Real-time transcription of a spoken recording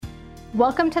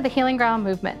Welcome to the Healing Ground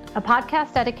Movement, a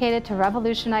podcast dedicated to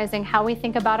revolutionizing how we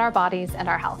think about our bodies and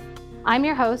our health. I'm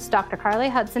your host, Dr. Carly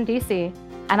Hudson, DC,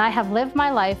 and I have lived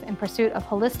my life in pursuit of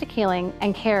holistic healing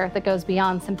and care that goes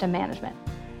beyond symptom management.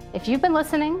 If you've been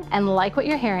listening and like what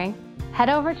you're hearing, head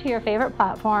over to your favorite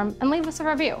platform and leave us a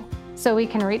review so we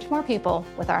can reach more people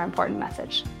with our important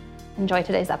message. Enjoy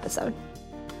today's episode.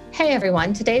 Hey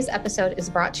everyone, today's episode is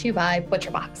brought to you by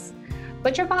ButcherBox.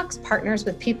 ButcherBox partners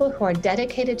with people who are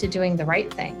dedicated to doing the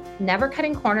right thing, never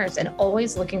cutting corners and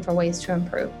always looking for ways to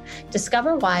improve.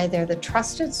 Discover why they're the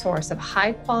trusted source of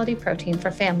high-quality protein for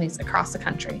families across the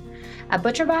country. At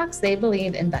ButcherBox, they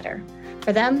believe in better.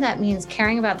 For them, that means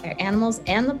caring about their animals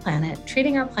and the planet,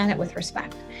 treating our planet with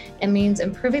respect. It means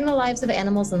improving the lives of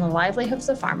animals and the livelihoods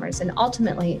of farmers, and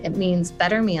ultimately, it means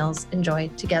better meals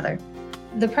enjoyed together.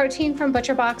 The protein from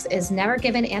ButcherBox is never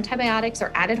given antibiotics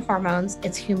or added hormones.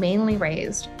 It's humanely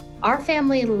raised. Our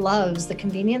family loves the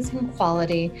convenience and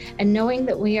quality and knowing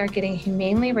that we are getting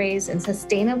humanely raised and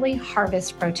sustainably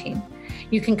harvested protein.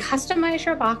 You can customize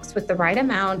your box with the right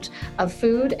amount of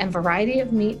food and variety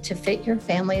of meat to fit your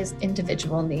family's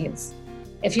individual needs.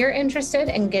 If you're interested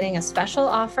in getting a special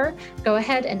offer, go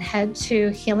ahead and head to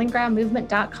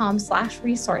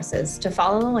healinggroundmovement.com/resources to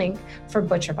follow the link for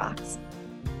ButcherBox.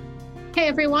 Hey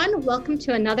everyone, welcome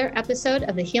to another episode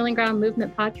of the Healing Ground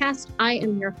Movement podcast. I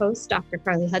am your host, Dr.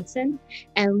 Carly Hudson,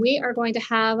 and we are going to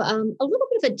have a little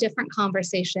bit of a different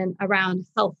conversation around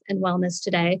health and wellness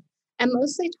today, and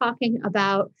mostly talking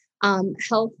about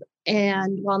health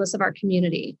and wellness of our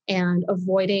community and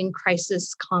avoiding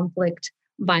crisis, conflict,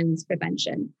 violence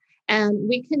prevention. And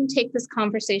we can take this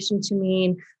conversation to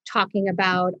mean talking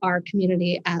about our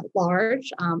community at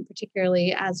large,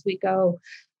 particularly as we come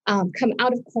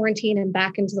out of quarantine and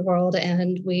back into the world,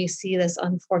 and we see this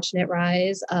unfortunate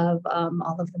rise of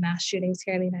all of the mass shootings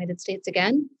here in the United States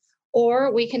again.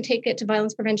 Or we can take it to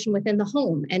violence prevention within the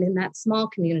home and in that small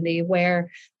community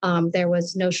where there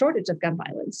was no shortage of gun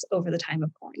violence over the time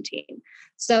of quarantine.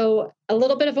 So a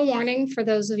little bit of a warning for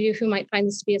those of you who might find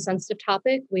this to be a sensitive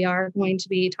topic. We are going to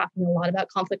be talking a lot about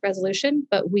conflict resolution,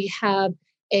 but we have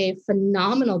a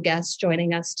phenomenal guest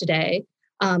joining us today.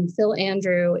 Phil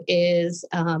Andrew is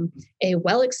a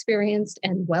well-experienced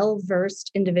and well-versed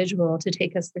individual to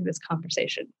take us through this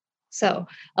conversation. So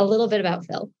a little bit about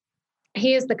Phil.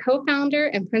 He is the co-founder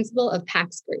and principal of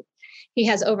PAX Group. He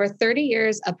has over 30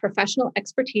 years of professional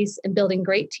expertise in building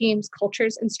great teams,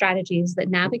 cultures, and strategies that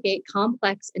navigate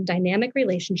complex and dynamic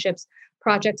relationships,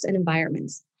 projects, and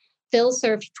environments. Phil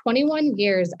served 21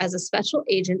 years as a special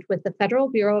agent with the Federal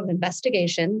Bureau of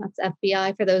Investigation, that's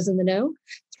FBI for those in the know,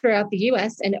 throughout the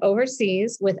U.S. and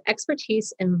overseas with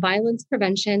expertise in violence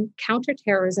prevention,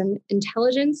 counterterrorism,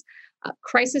 intelligence,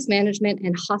 crisis management,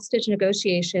 and hostage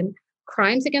negotiation,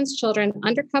 crimes against children,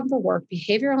 undercover work,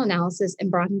 behavioral analysis,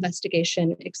 and broad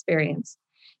investigation experience.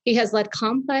 He has led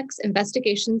complex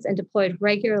investigations and deployed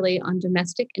regularly on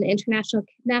domestic and international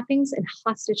kidnappings and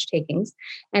hostage takings,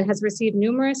 and has received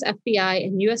numerous FBI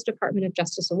and U.S. Department of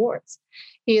Justice awards.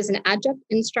 He is an adjunct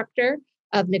instructor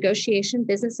of negotiation,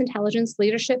 business intelligence,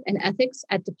 leadership, and ethics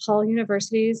at DePaul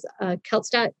University's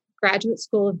Kelstadt Graduate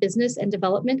School of Business and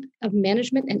Development of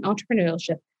Management and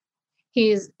Entrepreneurship.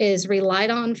 He is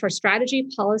relied on for strategy,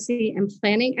 policy, and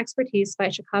planning expertise by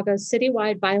Chicago's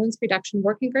citywide Violence Reduction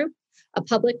Working Group, a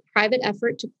public-private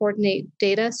effort to coordinate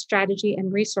data, strategy,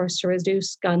 and resource to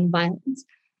reduce gun violence.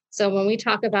 So when we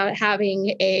talk about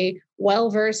having a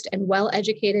well-versed and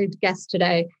well-educated guest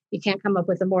today, you can't come up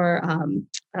with a more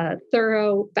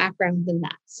thorough background than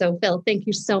that. So Phil, thank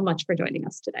you so much for joining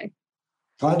us today.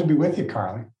 Glad to be with you,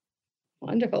 Carly.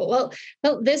 Wonderful. Well,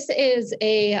 this is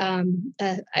I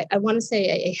want to say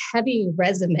a heavy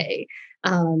resume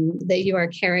that you are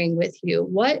carrying with you.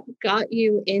 What got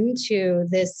you into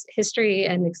this history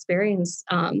and experience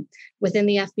within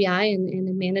the FBI and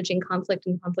in managing conflict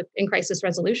and crisis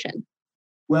resolution?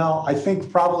 Well, I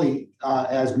think probably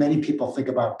as many people think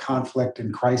about conflict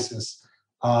and crisis,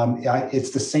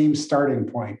 it's the same starting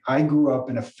point. I grew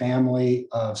up in a family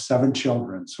of 7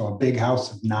 children, so a big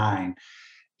house of 9.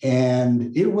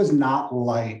 And it was not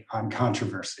light on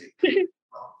controversy.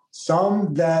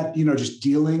 Some that, just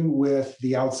dealing with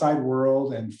the outside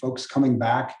world and folks coming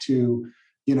back to,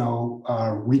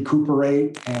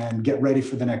 recuperate and get ready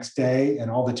for the next day and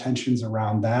all the tensions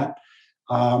around that.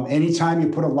 Anytime you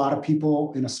put a lot of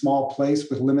people in a small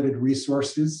place with limited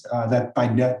resources, that by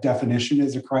definition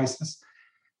is a crisis.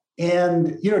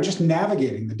 And, just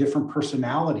navigating the different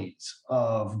personalities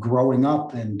of growing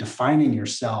up and defining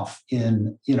yourself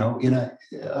in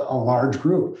a large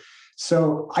group.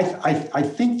 So I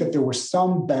think that there was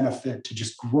some benefit to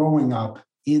just growing up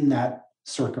in that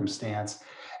circumstance.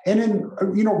 And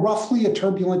in, roughly a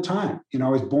turbulent time. I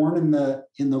was born in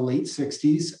the late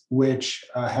 60s, which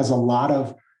has a lot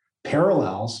of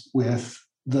parallels with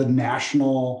the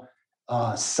national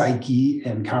psyche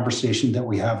and conversation that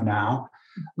we have now.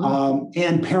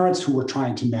 And parents who were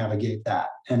trying to navigate that,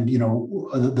 and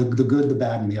the good, the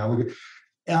bad, and the ugly.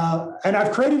 And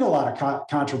I've created a lot of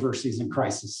controversies and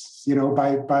crises,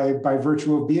 by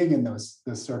virtue of being in those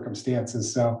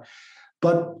circumstances. So,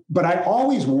 but I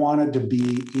always wanted to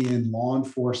be in law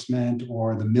enforcement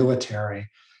or the military,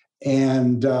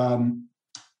 and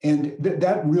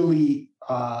that really.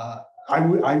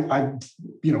 I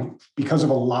because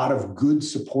of a lot of good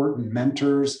support and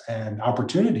mentors and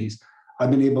opportunities,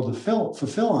 I've been able to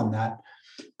fulfill on that.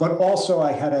 But also,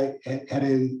 I had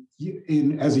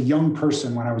as a young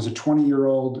person, when I was a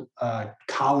 20-year-old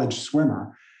college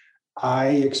swimmer, I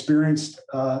experienced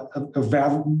a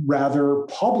rather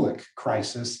public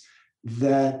crisis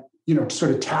that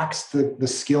sort of taxed the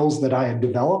skills that I had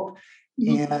developed.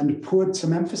 And put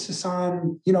some emphasis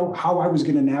on, how I was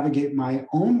going to navigate my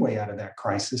own way out of that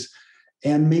crisis,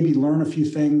 and maybe learn a few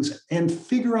things and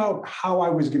figure out how I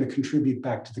was going to contribute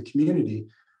back to the community.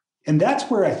 And that's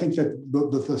where I think that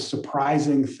the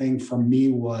surprising thing for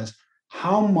me was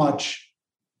how much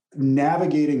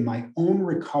navigating my own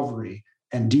recovery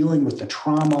and dealing with the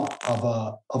trauma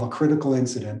of a critical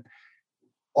incident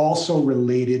also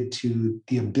related to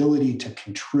the ability to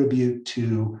contribute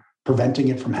to preventing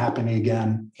it from happening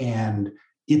again, and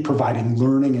it providing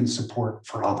learning and support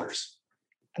for others.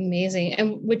 Amazing.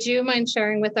 And would you mind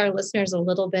sharing with our listeners a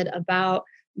little bit about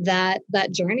that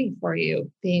journey for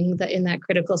you, being in that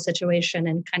critical situation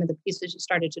and kind of the pieces you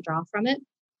started to draw from it?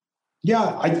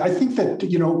 Yeah, I think that,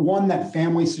 that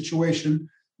family situation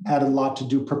had a lot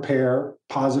to prepare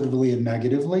positively and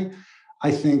negatively.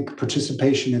 I think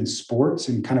participation in sports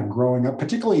and kind of growing up,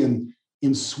 particularly in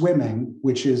swimming,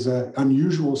 which is an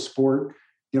unusual sport.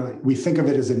 We think of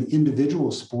it as an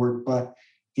individual sport, but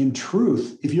in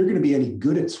truth, if you're going to be any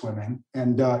good at swimming,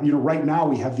 and right now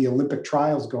we have the Olympic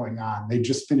trials going on. They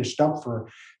just finished up for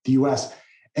the US.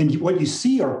 And what you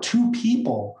see are two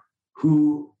people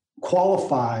who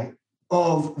qualify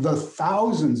of the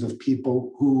thousands of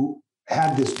people who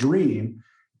had this dream.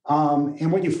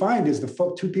 And what you find is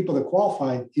the two people that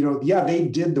qualified, they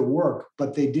did the work,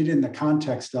 but they did in the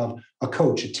context of a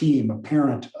coach, a team, a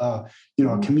parent, a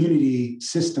community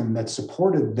system that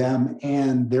supported them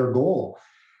and their goal.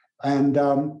 And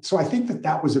so I think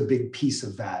that was a big piece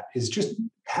of that, is just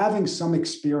having some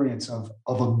experience of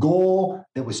a goal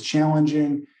that was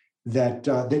challenging, that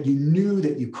you knew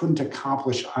that you couldn't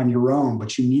accomplish on your own,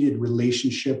 but you needed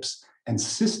relationships and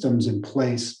systems in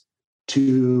place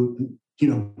to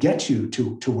get you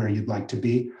to where you'd like to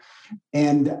be.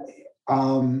 And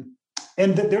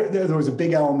there was a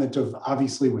big element of,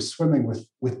 obviously, with swimming,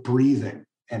 with breathing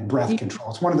and breath control.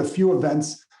 It's one of the few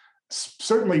events,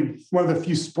 certainly one of the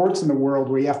few sports in the world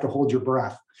where you have to hold your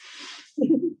breath.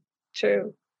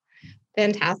 True.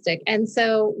 Fantastic. And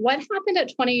so what happened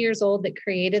at 20 years old that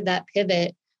created that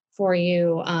pivot for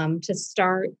you to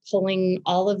start pulling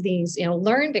all of these,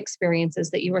 learned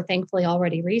experiences that you were thankfully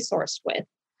already resourced with,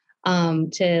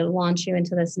 to launch you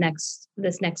into this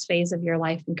next phase of your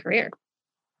life and career?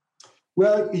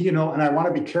 Well, and I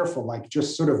want to be careful,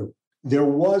 just sort of, there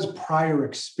was prior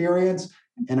experience,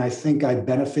 and I think I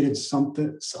benefited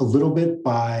a little bit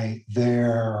by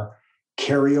their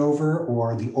carryover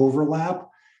or the overlap,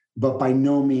 but by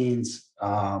no means,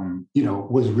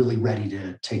 was really ready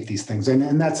to take these things.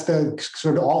 And that's the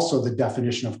sort of also the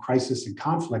definition of crisis and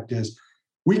conflict is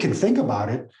we can think about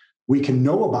it, we can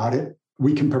know about it,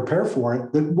 we can prepare for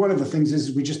it. But one of the things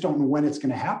is we just don't know when it's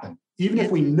going to happen. Even if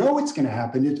we know it's going to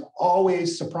happen, it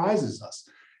always surprises us,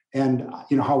 and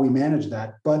how we manage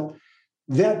that. But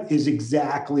that is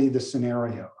exactly the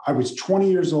scenario. I was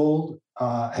 20 years old,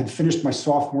 had finished my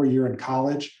sophomore year in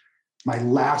college. My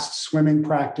last swimming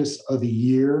practice of the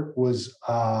year was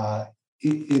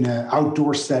in an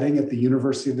outdoor setting at the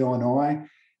University of Illinois.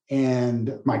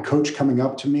 And my coach coming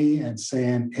up to me and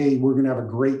saying, "Hey, we're going to have a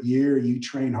great year. You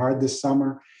train hard this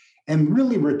summer." And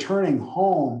really returning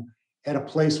home at a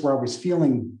place where I was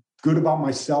feeling good about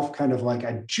myself, kind of like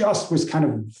I just was kind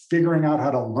of figuring out how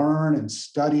to learn and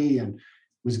study, and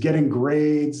was getting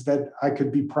grades that I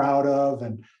could be proud of,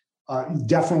 and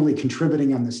definitely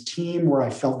contributing on this team where I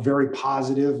felt very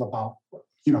positive about,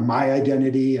 my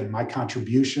identity and my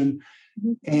contribution.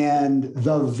 Mm-hmm. And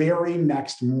the very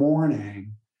next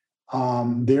morning,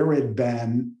 there had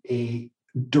been a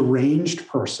deranged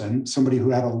person, somebody who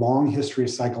had a long history of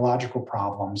psychological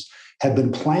problems, had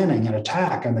been planning an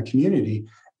attack on the community,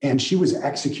 and she was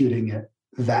executing it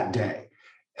that day.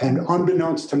 And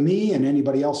unbeknownst to me and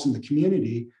anybody else in the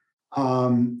community,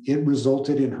 it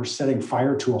resulted in her setting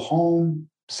fire to a home,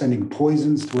 sending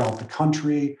poisons throughout the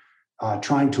country,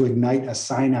 trying to ignite a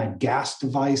cyanide gas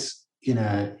device in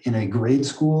a grade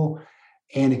school.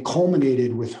 And it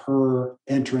culminated with her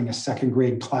entering a second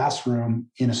grade classroom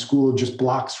in a school just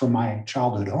blocks from my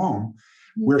childhood home,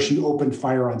 where she opened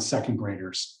fire on second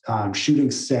graders,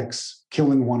 shooting 6,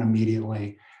 killing 1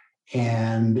 immediately.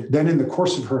 And then in the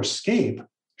course of her escape,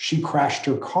 she crashed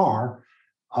her car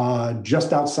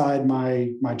just outside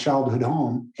my childhood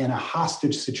home, and a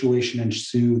hostage situation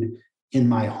ensued in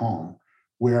my home,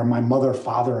 where my mother,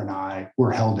 father, and I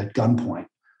were held at gunpoint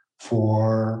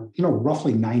for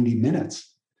roughly 90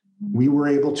 minutes. We were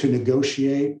able to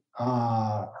negotiate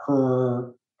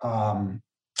her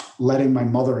letting my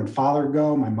mother and father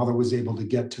go. My mother was able to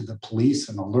get to the police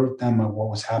and alert them of what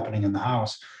was happening in the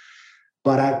house.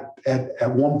 But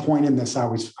at one point in this,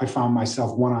 I found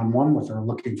myself one-on-one with her,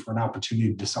 looking for an opportunity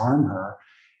to disarm her,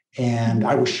 and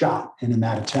I was shot in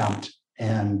that attempt.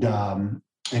 And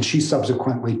she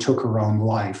subsequently took her own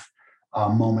life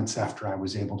moments after I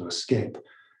was able to escape.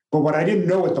 But what I didn't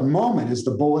know at the moment is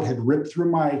the bullet had ripped through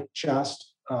my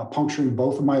chest, puncturing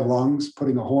both of my lungs,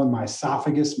 putting a hole in my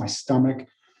esophagus, my stomach,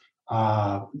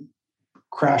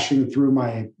 crashing through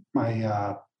my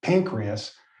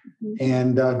pancreas,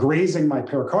 and grazing my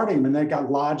pericardium, and then it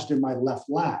got lodged in my left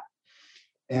lat.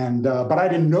 And but I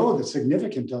didn't know the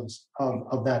significance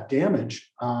of that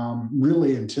damage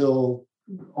really until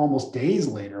almost days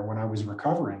later when I was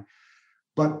recovering.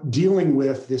 But dealing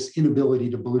with this inability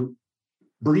to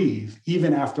breathe,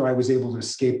 even after I was able to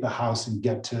escape the house and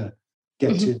get to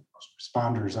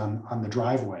responders on the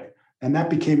driveway, and that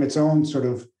became its own sort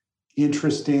of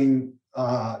interesting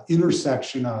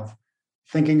intersection of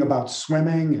thinking about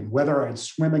swimming and whether I'd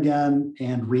swim again,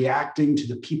 and reacting to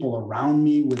the people around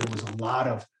me where there was a lot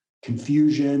of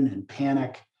confusion and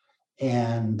panic,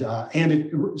 and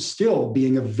it still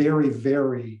being a very,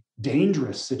 very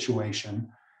dangerous situation,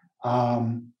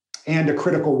 and a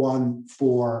critical one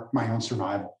for my own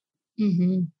survival.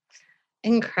 Mm-hmm.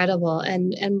 Incredible.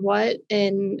 And what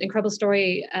an incredible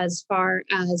story as far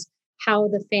as how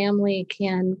the family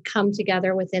can come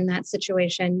together within that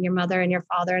situation, your mother and your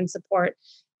father, and support,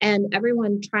 and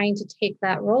everyone trying to take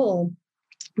that role,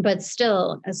 but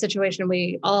still a situation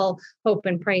we all hope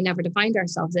and pray never to find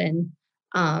ourselves in.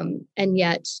 And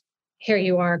yet here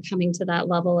you are coming to that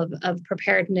level of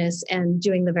preparedness and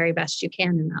doing the very best you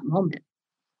can in that moment.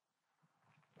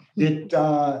 And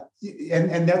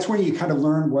that's where you kind of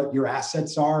learn what your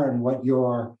assets are and what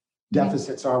your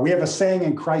deficits are. We have a saying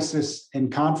in crisis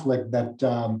and conflict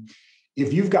that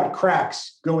if you've got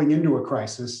cracks going into a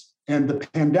crisis, and the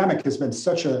pandemic has been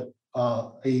such a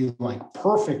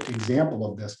perfect example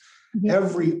of this,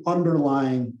 every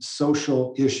underlying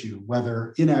social issue,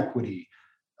 whether inequity,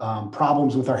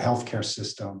 problems with our healthcare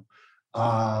system,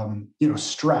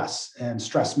 stress and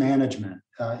stress management,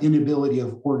 inability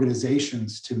of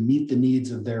organizations to meet the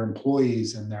needs of their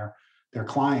employees and their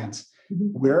clients.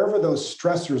 Wherever those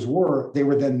stressors were, they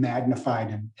were then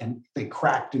magnified and they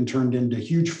cracked and turned into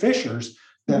huge fissures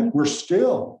that we're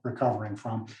still recovering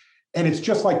from. And it's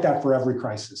just like that for every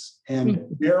crisis. And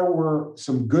there were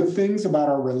some good things about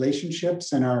our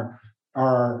relationships and our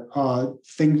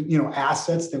things,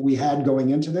 assets that we had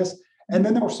going into this. And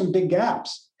then there were some big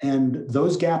gaps, and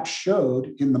those gaps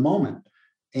showed in the moment.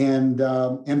 And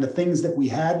the things that we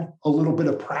had a little bit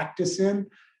of practice in,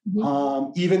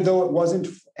 even though it wasn't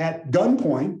at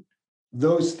gunpoint,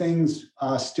 those things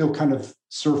still kind of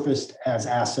surfaced as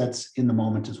assets in the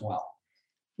moment as well.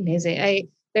 Amazing.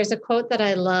 There's a quote that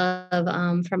I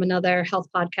love from another health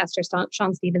podcaster,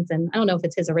 Sean Stevenson. I don't know if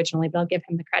it's his originally, but I'll give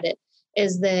him the credit,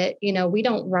 is that, we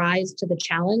don't rise to the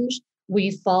challenge.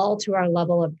 We fall to our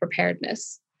level of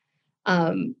preparedness.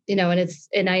 And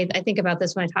I think about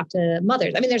this when I talk to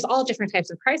mothers. I mean, there's all different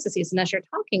types of crises. And as you're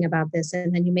talking about this,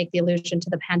 and then you make the allusion to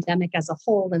the pandemic as a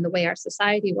whole and the way our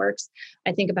society works,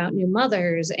 I think about new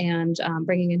mothers, and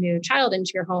bringing a new child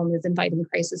into your home is inviting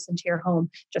crisis into your home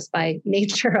just by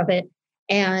nature of it.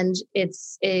 And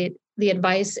the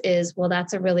advice is, well,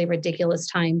 that's a really ridiculous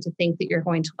time to think that you're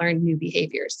going to learn new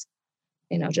behaviors.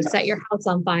 Set your house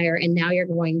on fire and now you're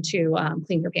going to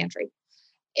clean your pantry.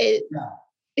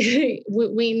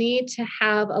 We need to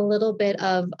have a little bit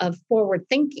of forward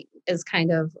thinking is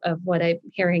kind of what I'm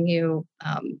hearing you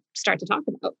start to talk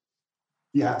about.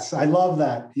 Yes, I love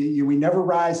that. We never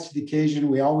rise to the occasion.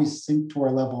 We always sink to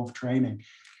our level of training.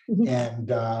 And,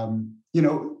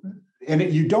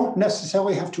 you don't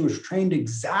necessarily have to have trained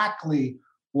exactly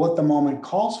what the moment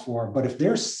calls for. But if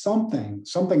there's something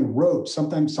rote,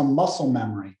 some muscle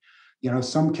memory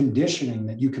some conditioning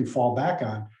that you can fall back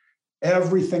on.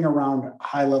 Everything around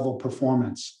high-level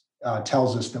performance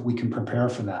tells us that we can prepare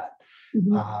for that.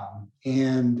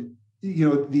 Mm-hmm.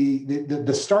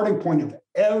 The starting point of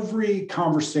every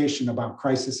conversation about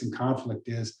crisis and conflict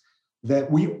is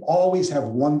that we always have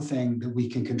one thing that we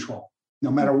can control, no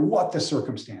matter what the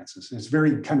circumstances. It's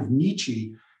very kind of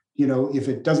Nietzsche, if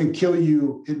it doesn't kill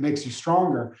you, it makes you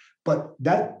stronger. But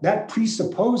that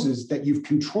presupposes that you've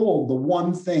controlled the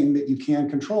one thing that you can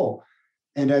control.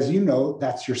 And as you know,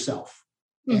 that's yourself.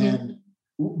 Mm-hmm.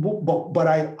 But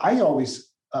I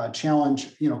always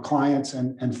challenge clients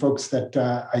and folks that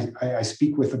I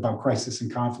speak with about crisis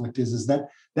and conflict is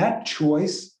that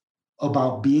choice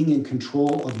about being in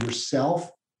control of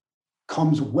yourself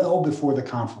comes well before the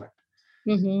conflict.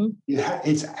 Mm-hmm.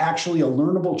 It's actually a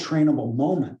learnable, trainable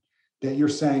moment that you're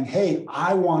saying, hey,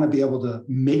 I want to be able to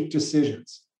make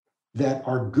decisions that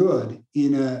are good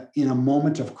in a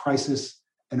moment of crisis,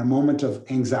 in a moment of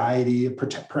anxiety,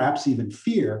 perhaps even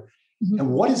fear. Mm-hmm.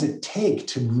 And what does it take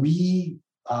to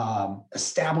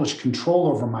establish control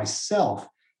over myself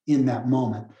in that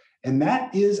moment? And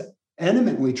that is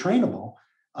eminently trainable.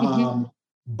 Mm-hmm.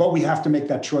 But we have to make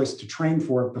that choice to train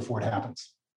for it before it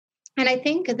happens. And I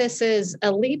think this is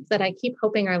a leap that I keep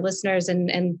hoping our listeners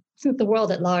and the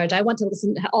world at large, I want to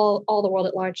listen to all the world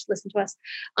at large listen to us,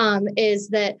 is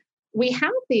that we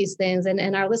have these things,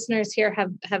 and our listeners here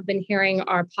have been hearing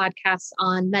our podcasts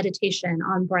on meditation,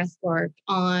 on breath work,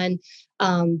 on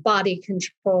body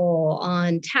control,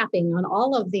 on tapping, on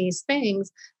all of these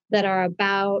things that are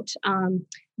about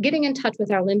getting in touch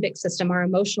with our limbic system, our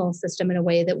emotional system, in a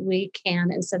way that we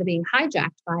can, instead of being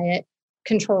hijacked by it,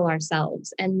 control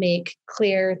ourselves and make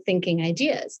clear thinking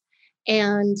ideas.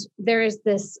 And there is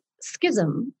this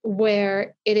schism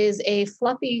where it is a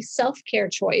fluffy self-care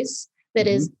choice that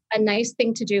mm-hmm. is a nice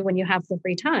thing to do when you have the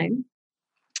free time.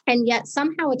 And yet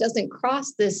somehow it doesn't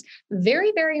cross this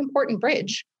very, very important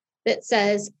bridge that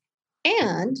says,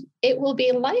 and it will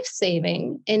be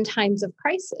life-saving in times of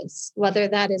crisis, whether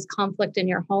that is conflict in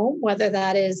your home, whether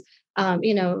that is,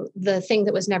 the thing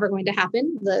that was never going to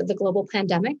happen, the global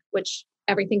pandemic, which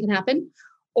everything can happen,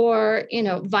 or,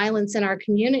 violence in our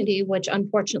community, which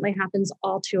unfortunately happens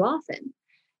all too often.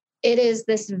 It is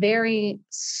this very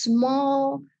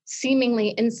small, seemingly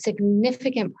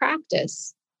insignificant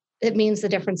practice that means the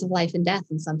difference of life and death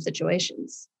in some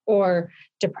situations, or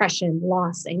depression,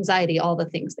 loss, anxiety, all the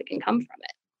things that can come from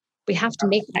it. We have to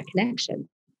make that connection.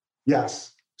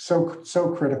 Yes, so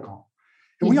critical.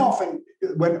 And we often,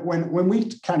 when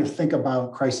we kind of think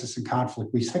about crisis and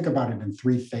conflict, we think about it in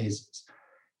three phases.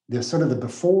 There's sort of the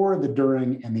before, the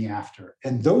during, and the after.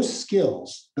 And those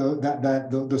skills,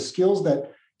 the skills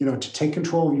that, to take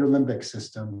control of your limbic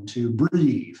system, to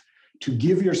breathe, to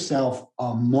give yourself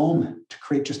a moment, to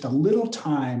create just a little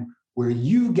time where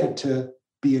you get to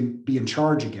be in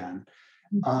charge again,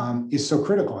 is so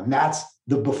critical. And that's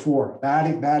the before.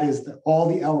 That is all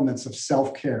the elements of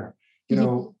self-care,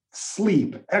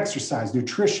 sleep, exercise,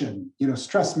 nutrition,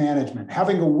 stress management,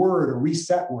 having a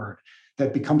reset word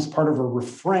that becomes part of a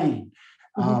refrain,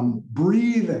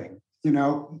 breathing,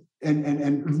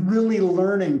 and really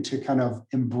learning to kind of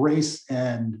embrace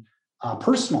and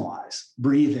personalize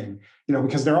breathing,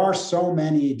 because there are so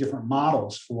many different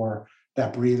models for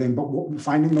that breathing, but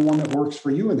finding the one that works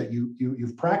for you and that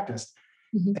you've practiced,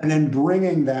 and then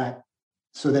bringing that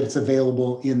so that it's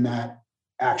available in that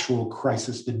actual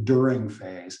crisis, the during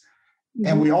phase. Mm-hmm.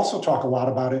 And we also talk a lot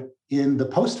about it in the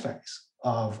post phase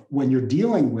of when you're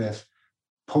dealing with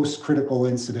post-critical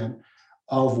incident,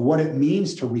 of what it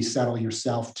means to resettle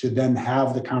yourself, to then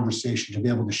have the conversation, to be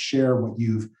able to share what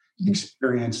you've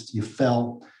experienced, you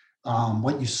felt,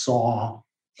 what you saw.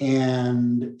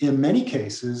 And in many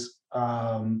cases,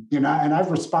 and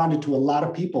I've responded to a lot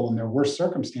of people in their worst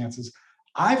circumstances,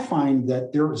 I find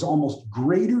that there is almost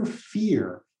greater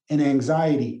fear and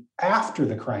anxiety after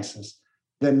the crisis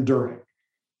than during.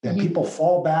 That people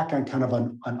fall back on kind of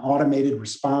an automated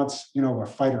response, a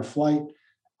fight or flight.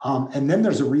 And then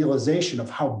there's a realization of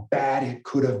how bad it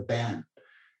could have been,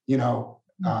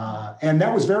 and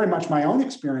that was very much my own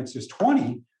experience as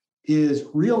 20, is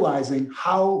realizing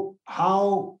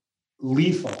how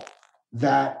lethal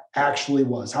that actually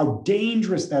was, how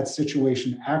dangerous that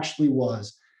situation actually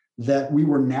was, that we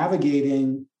were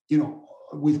navigating,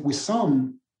 with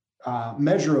some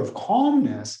measure of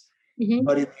calmness,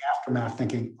 but in the aftermath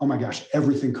thinking, oh my gosh,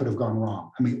 everything could have gone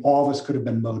wrong. I mean, all of us could have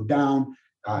been mowed down.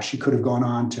 She could have gone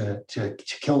on to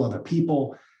kill other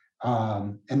people.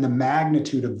 And the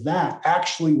magnitude of that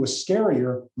actually was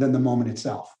scarier than the moment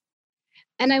itself.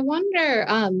 And I wonder,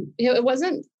 it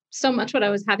wasn't so much what I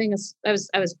was having. I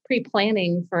was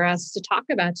pre-planning for us to talk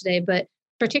about today, but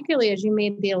particularly as you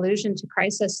made the allusion to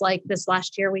crisis like this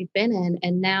last year we've been in,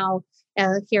 and now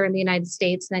here in the United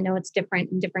States, and I know it's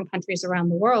different in different countries around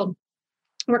the world,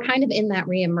 we're kind of in that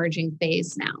re-emerging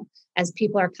phase now as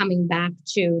people are coming back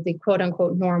to the quote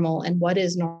unquote normal and what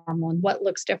is normal and what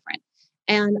looks different.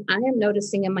 And I am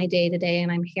noticing in my day to day,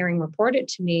 and I'm hearing reported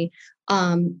to me,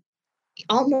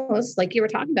 almost like you were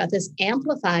talking about, this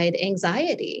amplified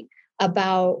anxiety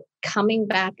about coming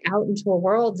back out into a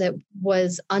world that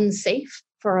was unsafe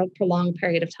for a prolonged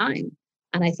period of time.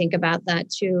 And I think about that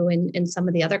too in some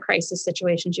of the other crisis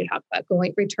situations you talk about,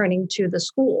 returning to the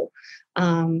school.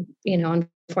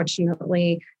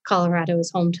 Unfortunately, Colorado is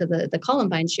home to the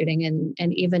Columbine shooting,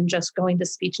 and even just going to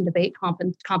speech and debate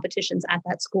competitions at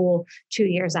that school 2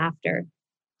 years after.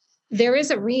 There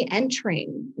is a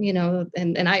re-entering,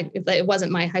 it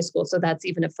wasn't my high school, so that's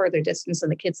even a further distance than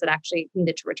the kids that actually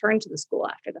needed to return to the school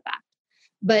after the fact.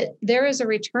 But there is a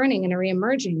returning and a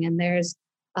re-emerging, and there's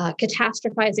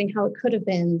catastrophizing how it could have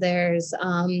been. There's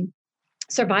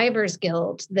survivor's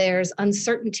guilt. There's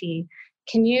uncertainty.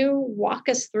 Can you walk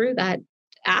us through that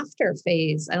after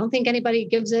phase? I don't think anybody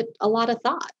gives it a lot of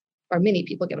thought, or many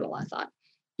people give it a lot of thought.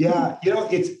 Yeah,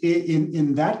 it's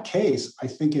in that case, I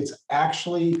think it's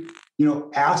actually,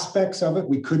 aspects of it,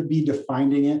 we could be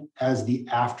defining it as the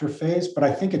after phase, but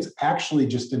I think it's actually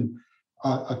just a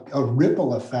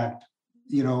ripple effect,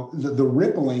 the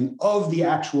rippling of the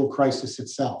actual crisis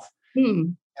itself.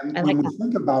 And when we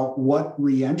think about what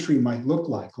reentry might look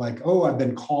like, oh, I've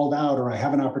been called out, or I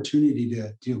have an opportunity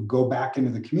to go back into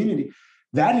the community,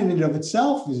 that in and of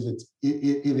itself is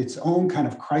its own kind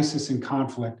of crisis and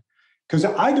conflict. Because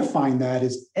I define that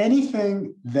as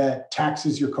anything that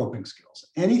taxes your coping skills,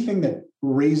 anything that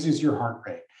raises your heart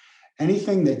rate,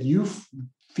 anything that you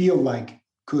feel like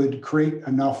could create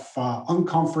enough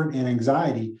uncomfort and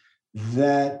anxiety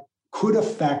that could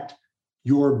affect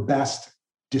your best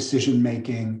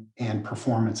decision-making and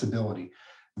performance ability.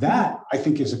 That, I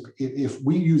think, if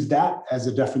we use that as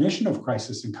a definition of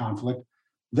crisis and conflict,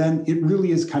 then it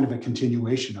really is kind of a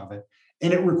continuation of it.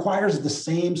 And it requires the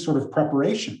same sort of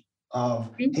preparation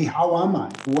of, hey, how am I?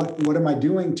 What am I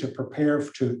doing to prepare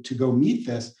to go meet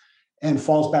this? And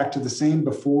falls back to the same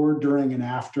before, during, and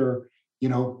after,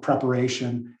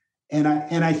 preparation. And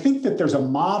I think that there's a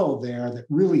model there that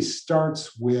really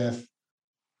starts with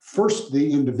first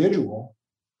the individual.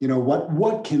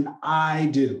 What can I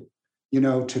do,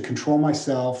 to control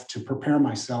myself, to prepare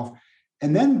myself,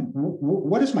 and then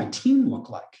what does my team look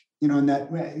like? And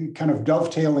that kind of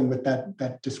dovetailing with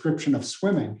that description of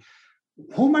swimming.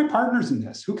 Who are my partners in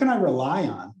this? Who can I rely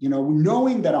on?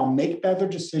 Knowing that I'll make better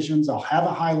decisions, I'll have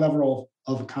a high level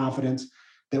of confidence,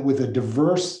 that with a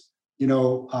diverse,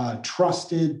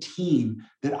 trusted team,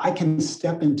 that I can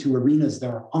step into arenas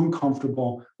that are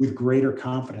uncomfortable with greater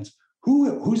confidence.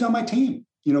 Who's on my team?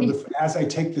 As I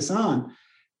take this on,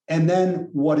 and then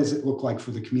what does it look like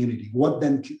for the community? What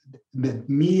then,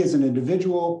 me as an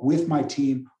individual with my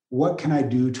team, what can I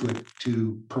do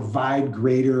to provide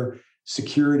greater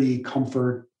security,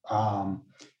 comfort,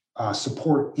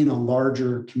 support in a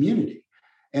larger community?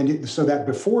 And so that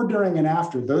before, during, and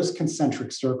after, those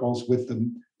concentric circles with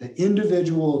the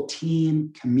individual,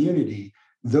 team, community,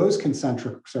 those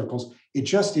concentric circles, it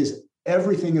just is,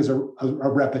 everything is a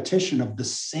repetition of the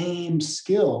same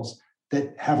skills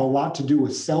that have a lot to do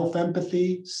with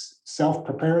self-empathy,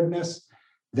 self-preparedness,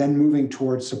 then moving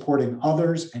towards supporting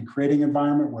others and creating an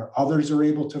environment where others are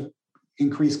able to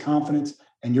increase confidence,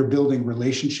 and you're building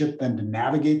relationship then to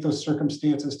navigate those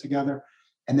circumstances together,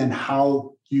 and then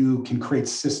how you can create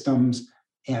systems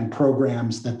and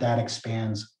programs that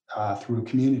expands through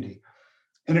community.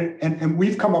 And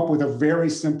we've come up with a very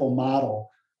simple model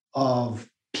of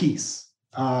peace.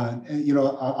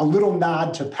 A little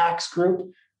nod to Pax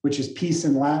Group, which is peace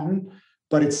in Latin,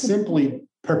 but it's simply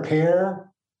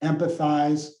prepare,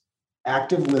 empathize,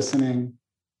 active listening,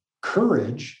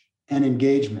 courage, and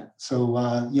engagement. So,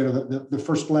 the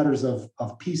first letters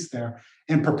of peace there,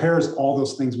 and prepares all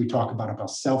those things we talk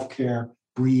about self-care,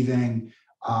 breathing,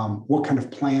 what kind of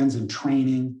plans and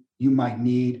training you might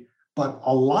need, but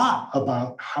a lot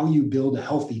about how you build a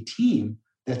healthy team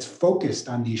that's focused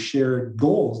on these shared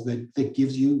goals that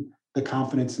gives you the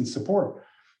confidence and support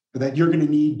that you're going to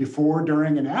need before,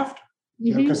 during, and after.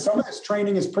 Because some of this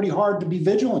training is pretty hard to be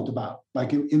vigilant about.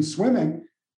 Like in swimming,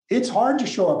 it's hard to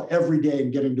show up every day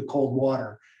and get into cold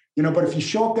water, but if you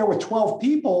show up there with 12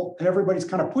 people and everybody's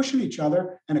kind of pushing each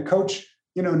other and a coach,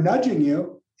 nudging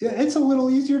you, it's a little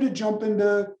easier to jump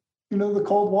into, the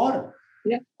cold water.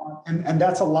 Yeah. And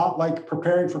that's a lot like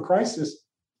preparing for crisis,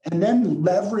 and then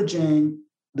leveraging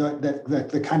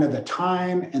the kind of the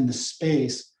time and the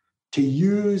space to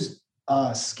use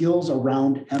skills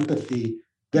around empathy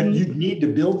that you'd need to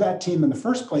build that team in the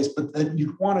first place, but that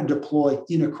you'd want to deploy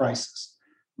in a crisis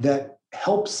that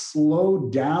helps slow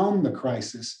down the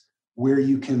crisis, where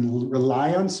you can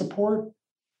rely on support,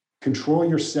 control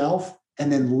yourself,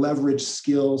 and then leverage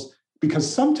skills.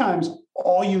 Because sometimes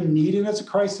all you need in a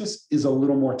crisis is a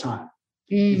little more time.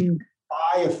 If you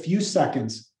buy a few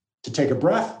seconds to take a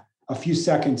breath, a few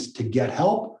seconds to get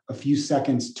help, a few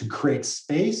seconds to create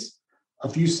space, a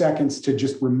few seconds to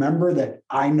just remember that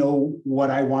I know what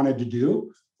I wanted to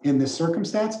do in this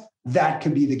circumstance, that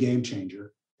could be the game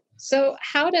changer. So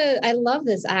I love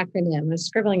this acronym. I was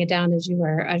scribbling it down as you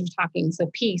were talking. So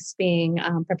PEACE being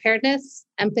preparedness,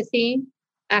 empathy,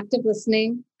 active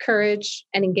listening, courage,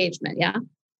 and engagement. Yeah.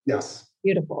 Yes.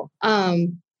 Beautiful.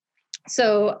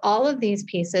 So all of these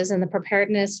pieces and the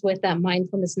preparedness with that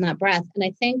mindfulness and that breath. And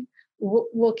I think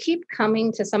we'll keep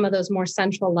coming to some of those more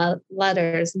central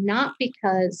letters, not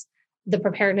because the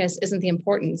preparedness isn't the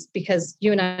importance, because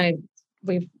you and I,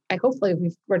 we're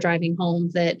driving home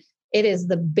that it is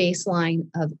the baseline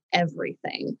of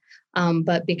everything.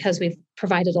 But because we've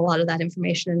provided a lot of that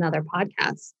information in other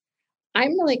podcasts,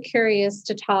 I'm really curious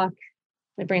to talk.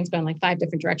 My brain's going like 5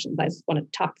 different directions. I just want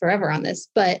to talk forever on this.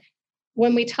 But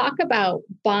when we talk about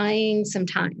buying some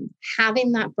time,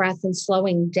 having that breath and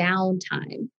slowing down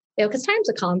time, because time's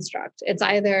a construct. It's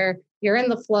either you're in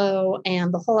the flow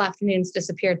and the whole afternoon's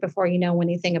disappeared before you know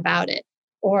anything about it,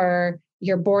 or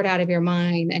you're bored out of your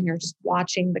mind and you're just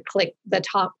watching the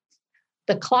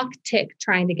clock tick,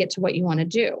 trying to get to what you want to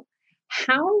do.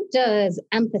 How does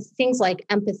things like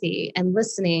empathy and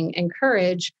listening and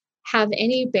courage have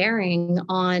any bearing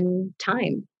on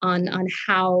time, on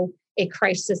how a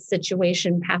crisis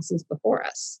situation passes before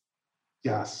us?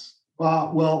 Yes.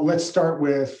 Well, let's start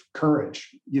with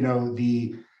courage.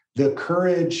 The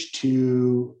courage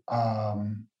to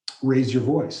raise your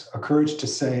voice, a courage to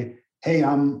say, "Hey,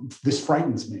 this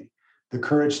frightens me." The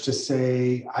courage to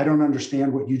say, "I don't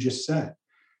understand what you just said,"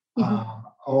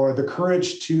 or the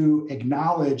courage to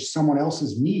acknowledge someone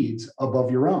else's needs above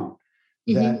your own.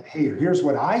 That, hey, here's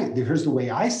the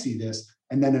way I see this,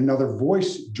 and then another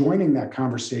voice joining that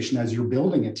conversation as you're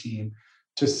building a team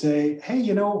to say, "Hey,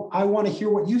 I want to hear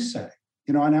what you say,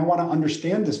 and I want to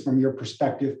understand this from your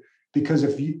perspective, because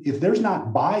if there's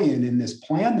not buy-in in this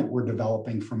plan that we're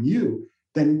developing from you,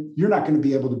 then you're not going to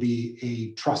be able to be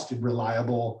a trusted,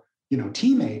 reliable,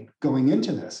 teammate going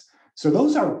into this." So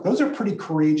those are pretty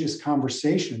courageous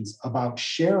conversations about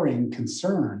sharing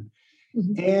concern.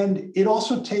 And it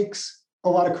also takes a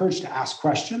lot of courage to ask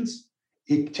questions.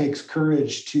 It takes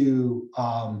courage to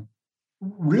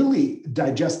really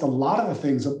digest a lot of the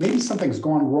things. Maybe something's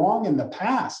gone wrong in the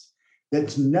past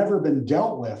that's never been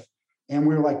dealt with. And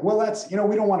we're like, well,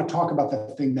 we don't want to talk about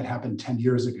that thing that happened 10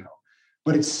 years ago.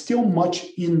 But it's still much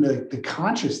in the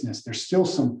consciousness. There's still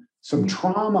some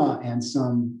trauma and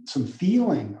some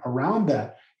feeling around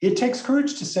that. It takes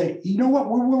courage to say, you know what,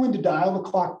 we're willing to dial the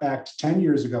clock back to 10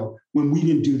 years ago when we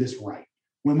didn't do this right,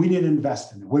 when we didn't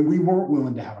invest in it, when we weren't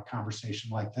willing to have a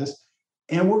conversation like this,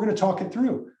 and we're going to talk it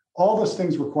through. All those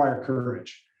things require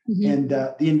courage. And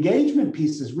the engagement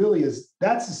piece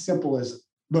that's as simple as,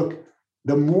 look,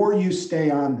 the more you stay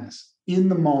on this in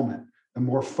the moment, the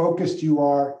more focused you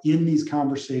are in these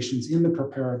conversations, in the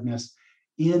preparedness,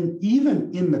 even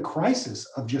in the crisis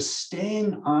of just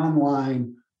staying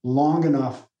online long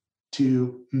enough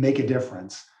to make a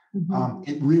difference.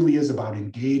 It really is about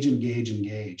engage.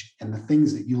 And the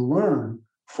things that you learn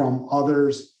from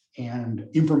others and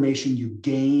information you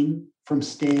gain from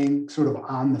staying sort of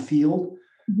on the field.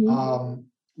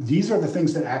 These are the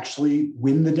things that actually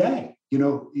win the day.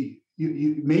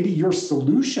 Maybe your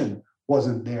solution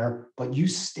wasn't there, but you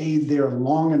stayed there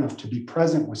long enough to be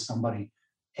present with somebody.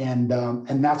 And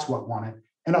that's what won it.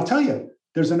 And I'll tell you,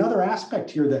 there's another aspect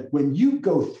here that when you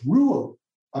go through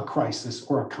a crisis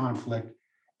or a conflict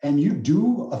and you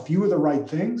do a few of the right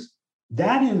things,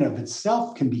 that in and of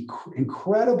itself can be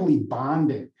incredibly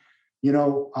bonding.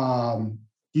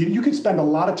 You could spend a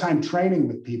lot of time training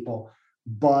with people,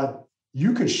 but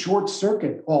you could short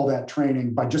circuit all that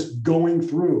training by just going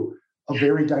through a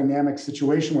very dynamic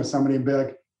situation with somebody and be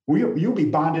like, you'll be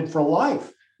bonded for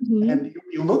life. And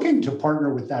you're looking to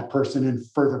partner with that person in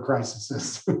further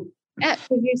crises. Yeah,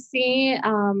 because you see,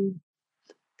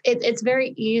 it's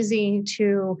very easy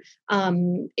to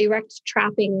erect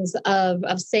trappings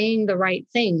of saying the right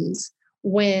things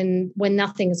when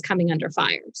nothing is coming under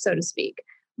fire, so to speak.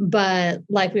 But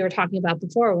like we were talking about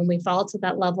before, when we fall to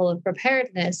that level of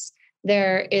preparedness,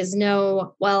 there is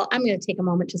no, well, I'm going to take a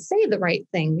moment to say the right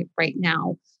thing right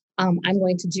now. I'm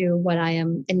going to do what I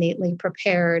am innately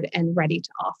prepared and ready to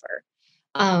offer.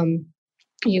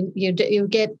 You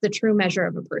get the true measure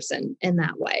of a person in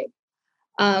that way.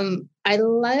 I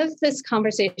love this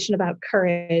conversation about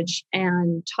courage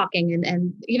and talking,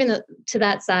 and even to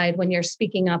that side, when you're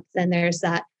speaking up, then there's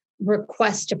that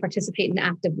request to participate in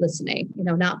active listening,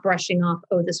 not brushing off,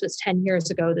 oh, this was 10 years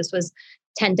ago, this was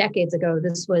 10 decades ago,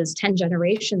 this was 10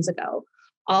 generations ago.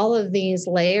 All of these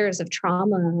layers of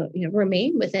trauma,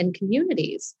 remain within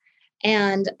communities.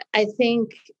 And I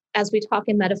think as we talk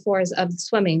in metaphors of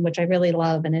swimming, which I really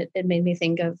love, and it made me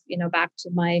think of, back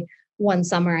to my one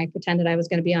summer, I pretended I was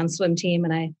going to be on swim team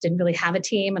and I didn't really have a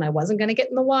team and I wasn't going to get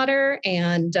in the water.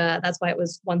 And that's why it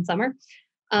was one summer.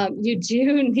 You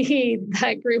do need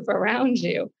that group around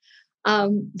you.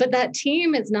 But that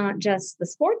team is not just the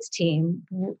sports team.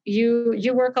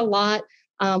 You work a lot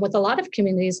with a lot of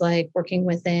communities, like working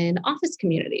within office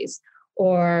communities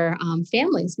or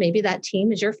families. Maybe that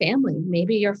team is your family.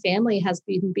 Maybe your family has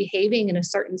been behaving in a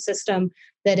certain system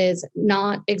that is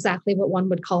not exactly what one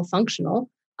would call functional.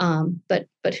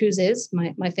 But whose is?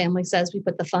 My family says we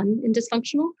put the fun in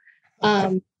dysfunctional.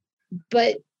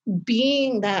 But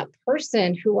being that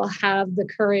person who will have the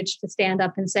courage to stand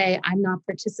up and say, I'm not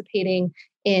participating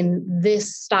in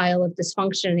this style of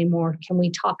dysfunction anymore. Can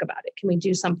we talk about it? Can we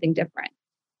do something different?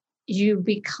 You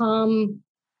become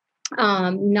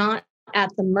not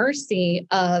at the mercy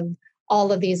of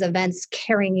all of these events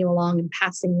carrying you along and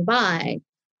passing you by,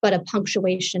 but a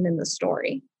punctuation in the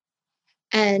story.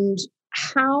 And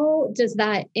how does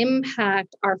that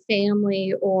impact our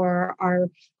family or our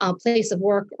place of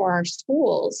work or our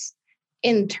schools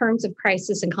in terms of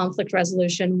crisis and conflict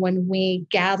resolution when we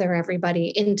gather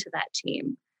everybody into that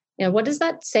team? What does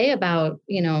that say about,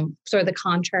 sort of the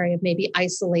contrary of maybe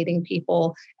isolating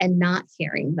people and not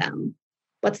hearing them?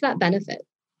 What's that benefit?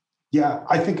 Yeah,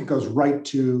 I think it goes right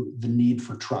to the need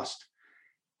for trust.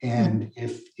 And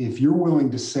if you're willing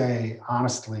to say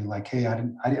honestly, like, hey, I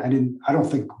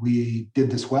don't think we did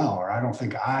this well, or I don't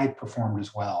think I performed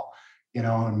as well,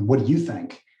 and what do you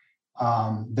think?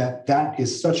 That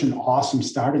is such an awesome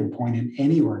starting point in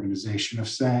any organization of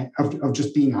saying, of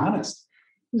just being honest.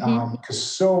 Because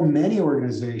so many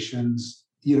organizations,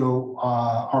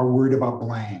 are worried about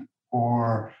blame,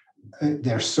 or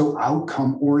they're so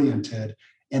outcome oriented,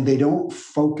 and they don't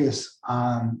focus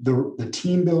on the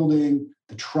team building,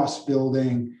 the trust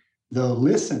building, the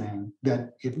listening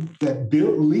that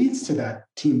leads to that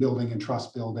team building and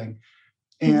trust building.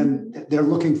 And they're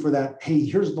looking for that, hey,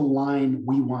 here's the line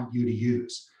we want you to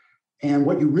use. And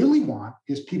what you really want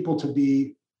is people to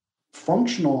be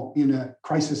functional in a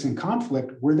crisis and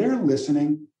conflict where they're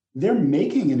listening, they're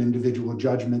making an individual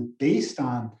judgment based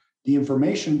on the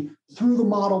information through the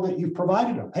model that you've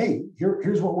provided them. Hey,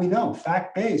 here's what we know,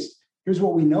 fact-based. Here's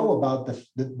what we know about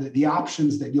the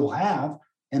options that you'll have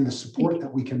and the support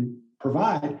that we can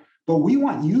provide. But we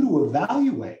want you to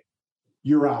evaluate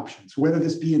your options, whether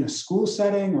this be in a school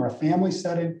setting or a family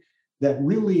setting, that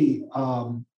really,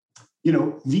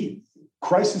 the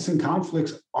crisis and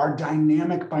conflicts are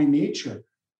dynamic by nature.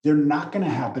 They're not going to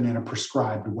happen in a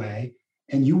prescribed way.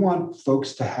 And you want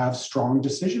folks to have strong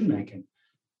decision-making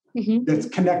that's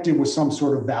connected with some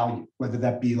sort of value, whether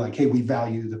that be like, hey, we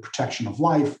value the protection of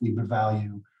life, we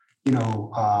value,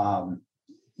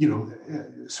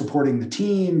 supporting the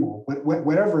team, or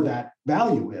whatever that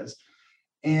value is.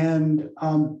 And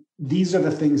these are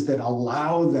the things that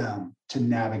allow them to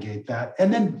navigate that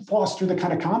and then foster the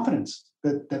kind of confidence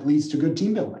that leads to good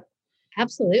team building.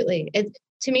 Absolutely.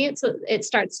 To me, it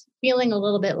starts feeling a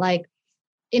little bit like,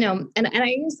 and I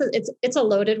use it's a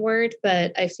loaded word,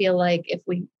 but I feel like if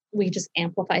we just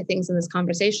amplify things in this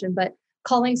conversation, but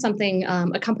calling something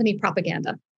a company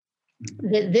propaganda,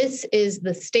 that this is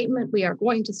the statement we are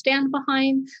going to stand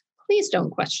behind. Please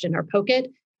don't question or poke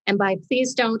it. And by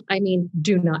please don't, I mean,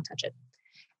 do not touch it.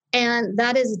 And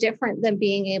that is different than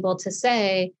being able to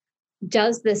say,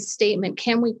 does this statement,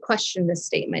 can we question this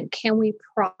statement? Can we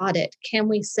prod it? Can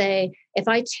we say, if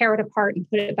I tear it apart and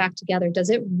put it back together, does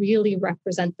it really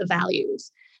represent the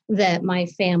values that my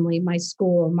family, my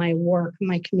school, my work,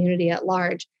 my community at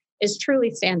large is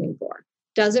truly standing for?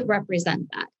 Does it represent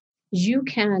that? You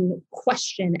can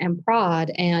question and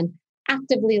prod and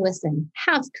actively listen,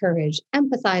 have courage,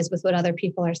 empathize with what other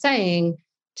people are saying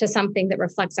to something that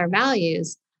reflects our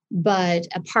values, but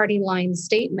a party line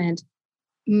statement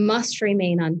must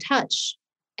remain untouched.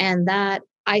 And that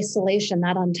isolation,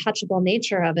 that untouchable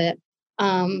nature of it,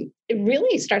 it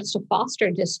really starts to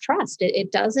foster distrust.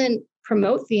 It doesn't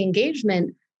promote the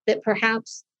engagement that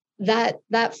perhaps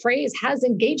that phrase has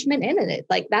engagement in it.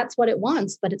 Like that's what it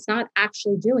wants, but it's not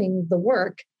actually doing the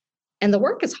work And the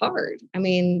work is hard. I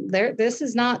mean, this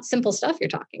is not simple stuff you're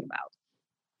talking about.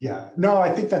 Yeah, no,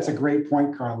 I think that's a great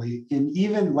point, Carly. And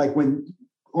even like when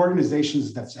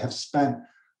organizations that have spent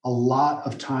a lot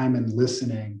of time in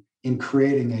listening in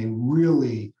creating a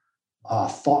really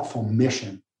thoughtful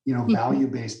mission,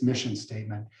 value-based mission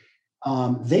statement,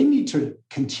 they need to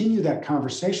continue that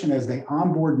conversation as they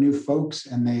onboard new folks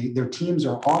and their teams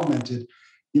are augmented,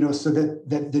 so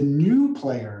that the new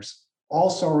players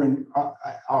also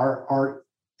are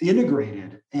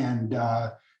integrated, and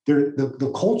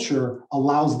the culture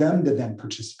allows them to then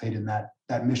participate in that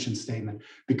mission statement,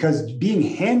 because being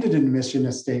handed a mission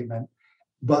statement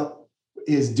but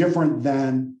is different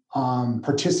than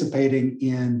participating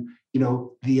in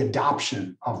the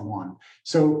adoption of one.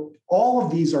 So all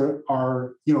of these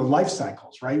are life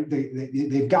cycles, right?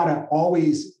 They've got to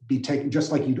always be taken,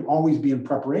 just like you'd always be in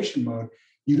preparation mode.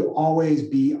 You'd always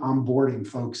be onboarding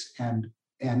folks and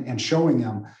showing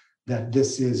them that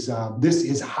this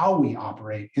is how we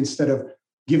operate, instead of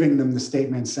giving them the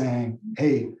statement saying,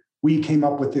 "Hey, we came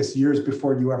up with this years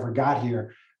before you ever got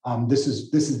here. This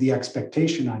is the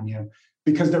expectation on you,"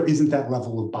 because there isn't that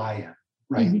level of buy-in,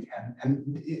 right? Mm-hmm.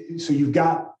 And so you've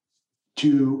got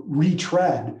to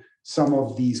retread some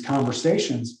of these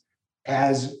conversations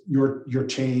as your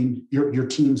teams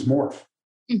morph.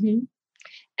 Mm-hmm.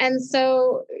 And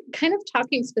so kind of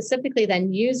talking specifically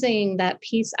then, using that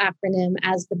PEACE acronym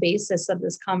as the basis of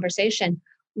this conversation,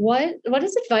 what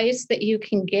is advice that you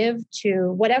can give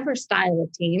to whatever style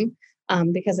of team?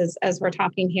 Because as we're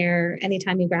talking here,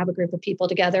 anytime you grab a group of people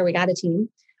together, we got a team,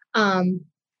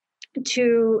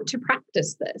 to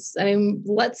practice this. I mean,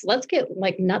 let's get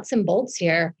like nuts and bolts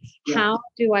here. Yeah. How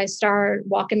do I start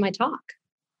walking my talk?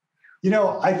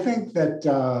 I think that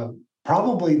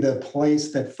probably the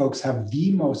place that folks have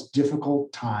the most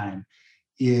difficult time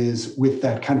is with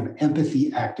that kind of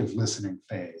empathy, active listening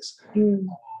phase. Mm.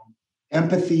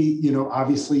 Empathy,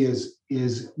 obviously is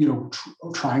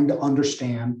trying to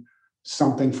understand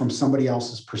something from somebody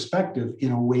else's perspective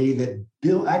in a way that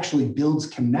actually builds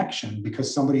connection,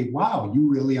 because wow, you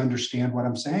really understand what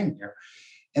I'm saying here.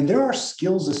 And there are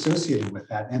skills associated with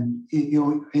that. And,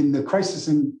 in the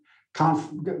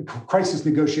crisis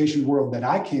negotiation world that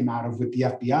I came out of with the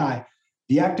FBI,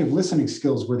 the active listening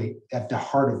skills were at the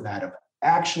heart of that, of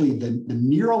actually the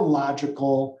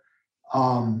neurological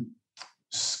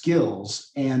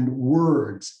skills and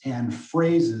words and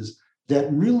phrases that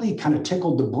really kind of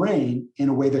tickled the brain in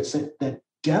a way that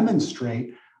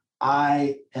demonstrate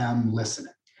I am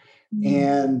listening. Mm-hmm.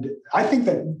 And I think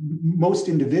that most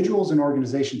individuals and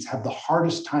organizations have the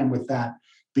hardest time with that,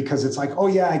 because it's like, oh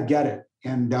yeah, I get it.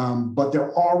 And but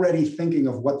they're already thinking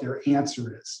of what their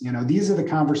answer is. These are the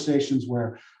conversations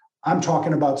where I'm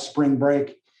talking about spring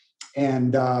break,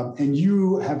 and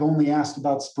you have only asked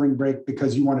about spring break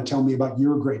because you want to tell me about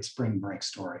your great spring break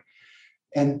story.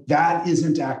 And that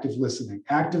isn't active listening.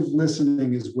 Active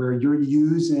listening is where you're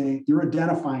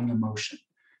identifying emotion,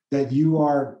 that you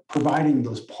are providing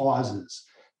those pauses,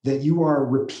 that you are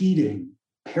repeating,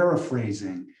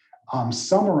 paraphrasing,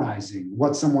 summarizing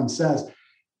what someone says.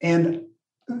 And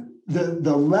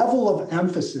the level of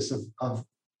emphasis of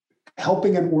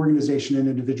helping an organization and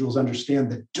individuals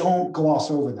understand that, don't gloss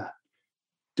over that.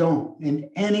 Don't, in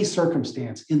any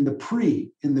circumstance, in the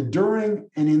pre, in the during,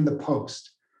 and in the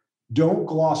post, don't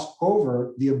gloss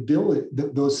over the ability,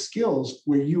 those skills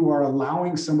where you are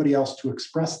allowing somebody else to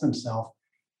express themselves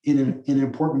in an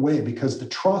important way, because the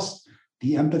trust,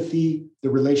 the empathy, the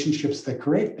relationships that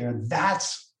create there,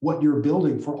 that's what you're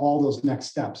building for all those next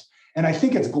steps. And I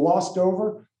think it's glossed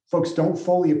over. Folks don't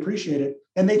fully appreciate it.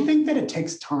 And they think that it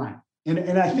takes time.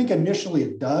 And I think initially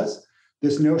it does,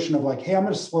 this notion of like, hey, I'm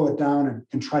going to slow it down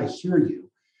and try to hear you.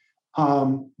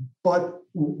 But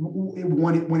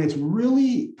when it's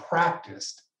really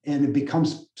practiced and it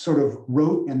becomes sort of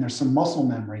rote and there's some muscle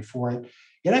memory for it,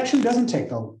 it actually doesn't take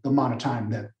the amount of time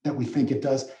that we think it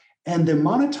does. And the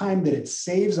amount of time that it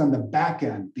saves on the back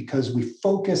end, because we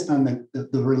focused on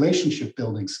the relationship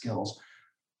building skills,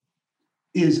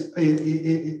 is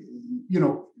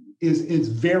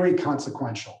very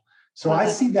consequential. So I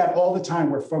see that all the time,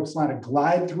 where folks want to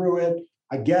glide through it.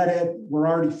 I get it. We're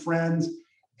already friends.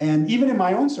 And even in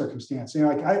my own circumstance,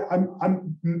 like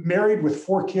I'm married with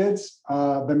 4 kids,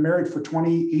 been married for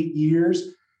 28 years.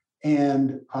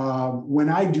 And when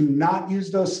I do not use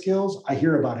those skills, I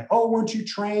hear about it. Oh, weren't you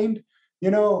trained?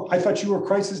 I thought you were a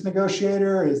crisis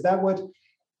negotiator. Is that what?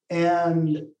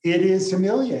 And it is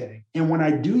humiliating. And when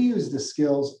I do use the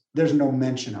skills, there's no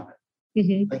mention of it.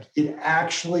 Mm-hmm. Like it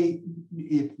actually,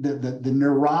 the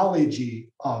neurology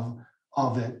of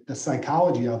it, the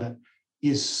psychology of it,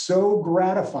 is so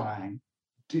gratifying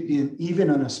even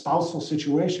in a spousal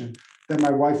situation, that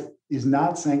my wife is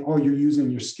not saying, oh, you're using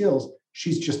your skills.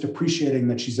 She's just appreciating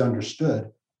that she's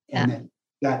understood. And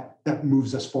that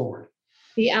moves us forward.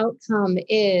 The outcome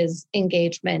is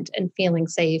engagement and feeling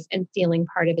safe and feeling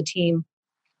part of a team.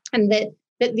 And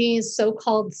that these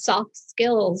so-called soft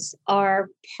skills are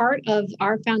part of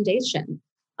our foundation.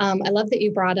 I love that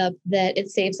you brought up that it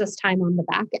saves us time on the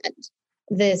back end.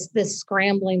 This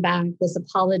scrambling back, this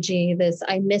apology, this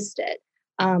I missed it.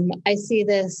 I see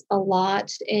this a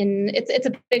lot it's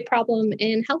a big problem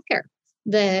in healthcare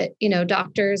that,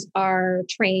 doctors are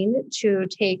trained to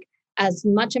take as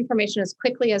much information as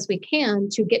quickly as we can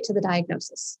to get to the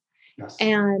diagnosis. Yes.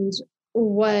 And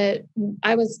what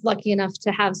I was lucky enough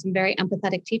to have some very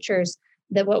empathetic teachers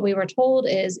that what we were told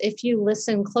is if you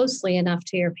listen closely enough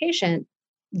to your patient,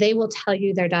 they will tell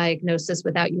you their diagnosis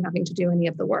without you having to do any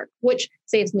of the work, which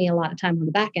saves me a lot of time on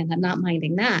the back end. I'm not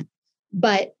minding that.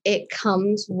 But it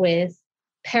comes with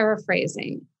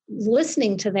paraphrasing,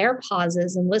 listening to their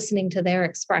pauses and listening to their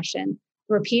expression,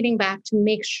 repeating back to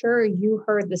make sure you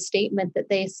heard the statement that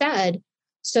they said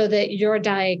so that your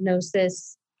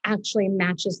diagnosis actually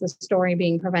matches the story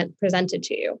being presented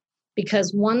to you.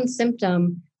 Because one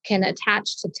symptom can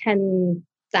attach to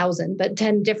 10,000, but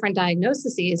 10 different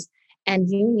diagnoses. And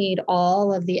you need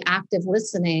all of the active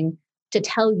listening to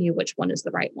tell you which one is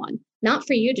the right one, not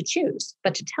for you to choose,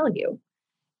 but to tell you.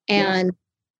 And yes,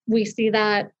 we see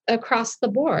that across the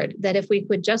board, that if we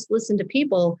could just listen to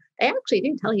people, they actually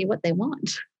do tell you what they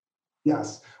want.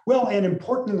 Yes. Well, and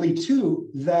importantly too,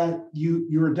 that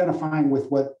you're identifying with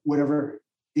whatever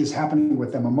is happening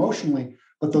with them emotionally,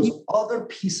 but those other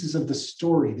pieces of the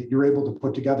story that you're able to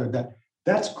put together,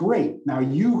 that's great. Now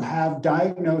you have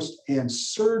diagnosed and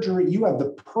surgery, you have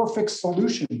the perfect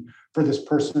solution for this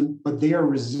person, but they are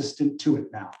resistant to it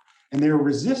now. And they're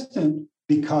resistant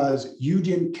because you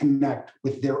didn't connect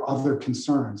with their other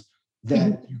concerns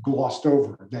that you glossed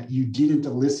over, that you didn't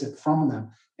elicit from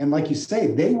them. And like you say,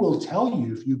 they will tell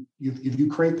you if you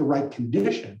create the right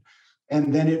condition,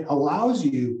 and then it allows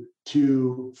you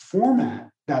to format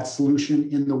that solution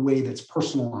in the way that's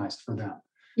personalized for them.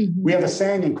 Mm-hmm. We have a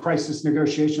saying in crisis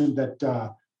negotiation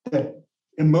that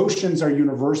emotions are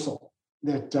universal,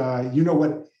 that you know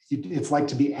what it's like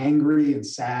to be angry and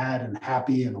sad and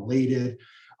happy and elated.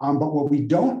 But what we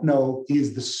don't know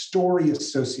is the story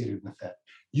associated with it.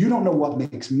 You don't know what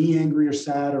makes me angry or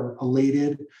sad or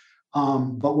elated.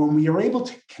 But when we are able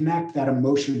to connect that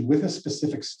emotion with a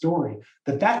specific story,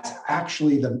 that's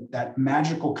actually that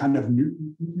magical kind of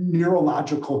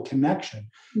neurological connection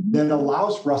that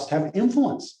allows for us to have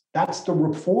influence. That's the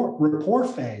rapport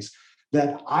phase,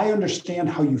 that I understand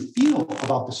how you feel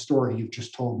about the story you've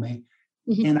just told me.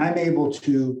 And I'm able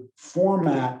to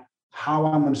format how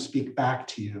I'm going to speak back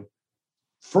to you.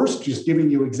 First, just giving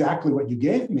you exactly what you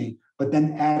gave me, but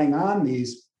then adding on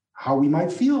these, how we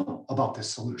might feel about this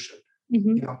solution,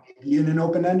 in an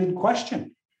open-ended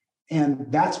question. And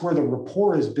that's where the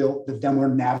rapport is built, that then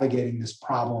we're navigating this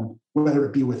problem, whether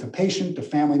it be with a patient, a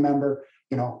family member,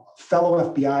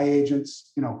 fellow FBI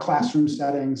agents, classroom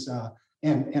settings,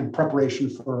 and preparation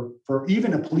for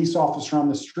even a police officer on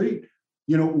the street,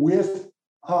 with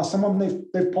someone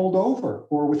they've pulled over,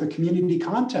 or with a community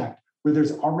contact where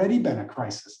there's already been a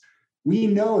crisis. We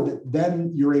know that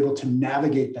then you're able to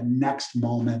navigate the next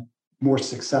moment more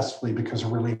successfully because a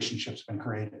relationship's been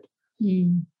created.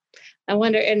 I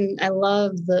wonder, and I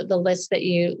love the list that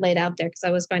you laid out there, because I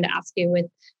was going to ask you with,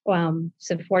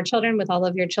 so 4 children, with all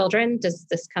of your children, does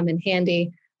this come in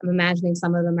handy? I'm imagining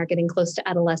some of them are getting close to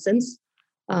adolescence.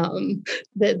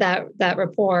 That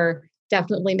rapport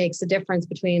definitely makes a difference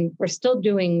between, we're still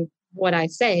doing what I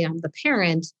say, I'm the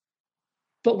parent,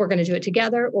 but we're going to do it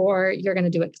together, or you're going to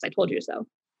do it because I told you so.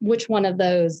 Which one of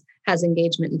those has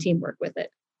engagement and teamwork with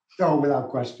it? Oh, without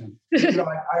question.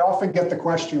 I often get the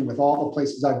question with all the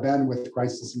places I've been with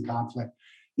crisis and conflict,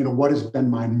 what has been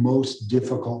my most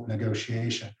difficult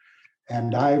negotiation?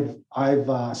 And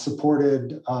I've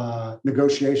supported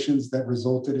negotiations that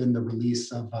resulted in the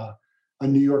release of a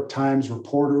New York Times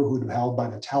reporter who'd been held by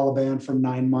the Taliban for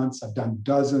 9 months. I've done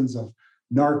dozens of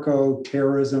narco,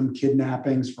 terrorism,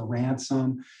 kidnappings for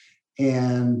ransom.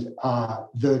 And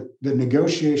the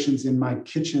negotiations in my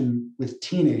kitchen with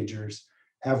teenagers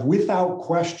have without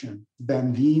question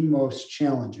been the most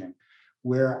challenging,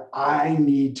 where I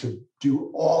need to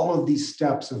do all of these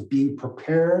steps of being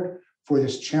prepared for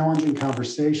this challenging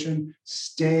conversation,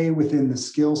 stay within the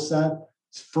skill set,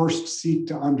 first seek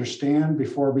to understand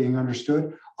before being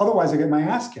understood. Otherwise, I get my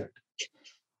ass kicked.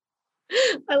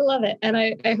 I love it. And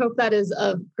I hope that is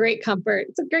of great comfort.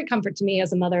 It's a great comfort to me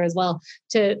as a mother as well,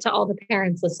 to all the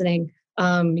parents listening.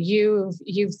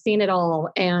 You've seen it all,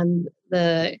 and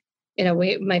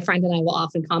my friend and I will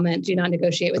often comment, "Do not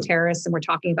negotiate with terrorists," and we're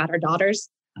talking about our daughters,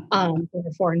 who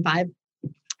are 4 and 5.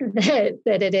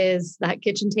 That it is that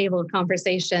kitchen table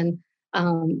conversation.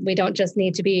 We don't just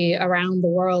need to be around the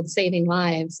world saving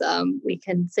lives. We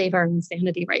can save our own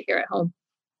sanity right here at home.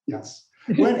 Yes.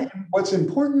 What's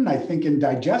important, I think, in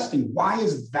digesting, why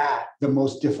is that the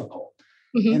most difficult?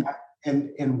 Mm-hmm.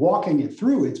 And walking it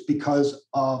through, it's because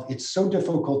it's so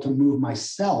difficult to move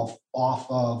myself off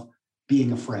of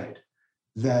being afraid.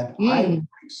 That I bring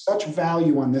such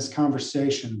value on this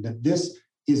conversation, that this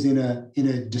is in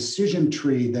a decision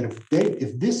tree, that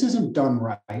if this isn't done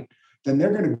right, then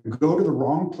they're going to go to the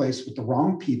wrong place with the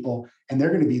wrong people, and they're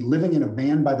going to be living in a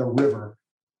van by the river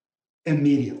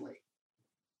immediately.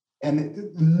 And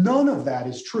none of that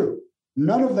is true.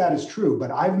 None of that is true.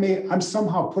 But I'm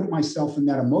somehow putting myself in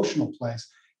that emotional place.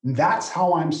 And that's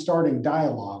how I'm starting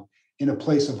dialogue, in a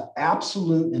place of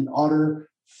absolute and utter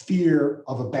fear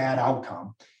of a bad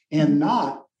outcome, and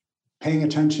not paying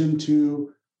attention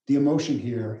to the emotion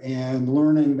here, and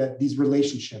learning that these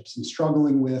relationships, and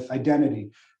struggling with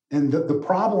identity, and the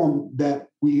problem that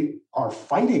we are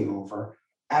fighting over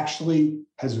actually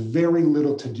has very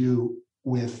little to do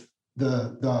with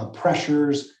the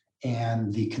pressures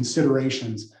and the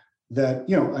considerations that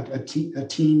a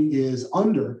teen is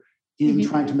under in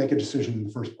trying to make a decision in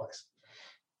the first place.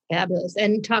 Fabulous.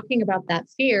 And talking about that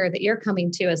fear that you're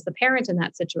coming to as the parent in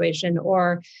that situation,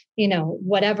 or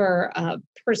whatever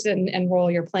person and role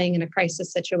you're playing in a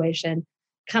crisis situation,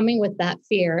 coming with that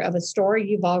fear of a story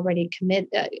you've already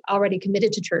committed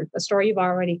to truth, a story you've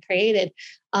already created.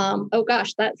 Oh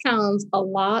gosh, that sounds a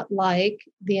lot like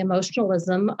the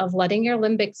emotionalism of letting your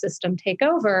limbic system take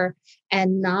over,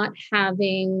 and not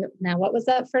having, now what was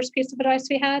that first piece of advice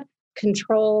we had?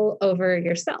 Control over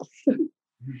yourself.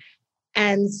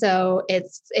 And so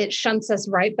it shunts us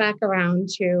right back around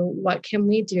to, what can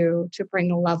we do to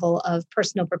bring a level of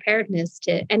personal preparedness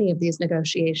to any of these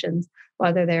negotiations,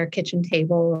 whether they're kitchen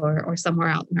table or somewhere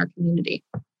out in our community.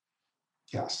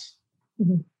 Yes.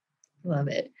 Mm-hmm. Love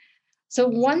it. So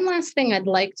one last thing I'd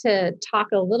like to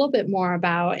talk a little bit more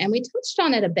about, and we touched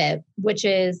on it a bit, which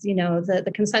is,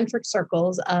 the concentric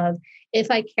circles of, if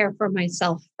I care for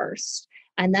myself first,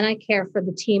 and then I care for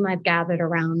the team I've gathered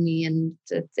around me. And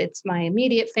it's my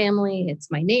immediate family, it's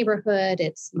my neighborhood,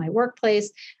 it's my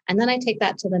workplace. And then I take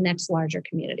that to the next larger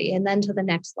community, and then to the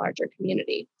next larger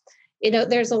community.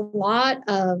 There's a lot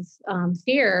of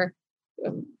fear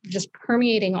just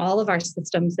permeating all of our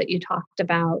systems that you talked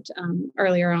about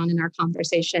earlier on in our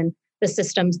conversation. The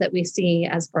systems that we see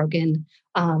as broken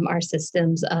are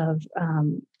systems of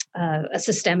a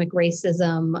systemic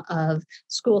racism, of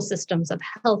school systems, of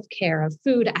healthcare, of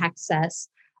food access.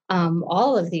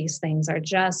 All of these things are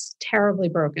just terribly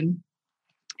broken.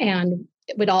 And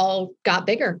it all got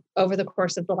bigger over the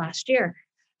course of the last year.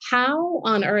 How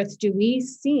on earth do we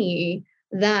see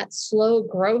that slow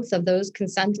growth of those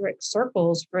concentric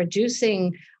circles,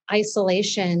 reducing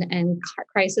isolation and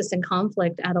crisis and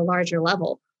conflict at a larger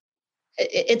level?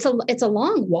 It's a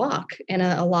long walk and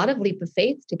a lot of leap of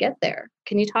faith to get there.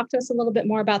 Can you talk to us a little bit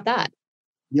more about that?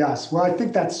 Yes. Well, I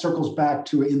think that circles back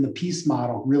to, in the peace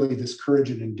model, really this courage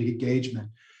and engagement,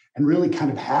 and really kind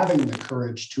of having the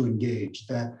courage to engage.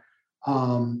 That,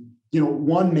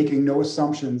 one, making no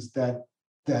assumptions that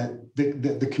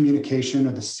the communication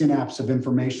or the synapse of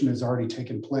information has already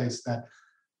taken place. That,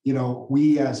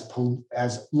 we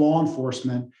as law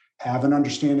enforcement have an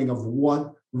understanding of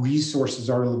what resources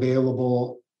are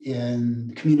available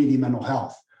in community mental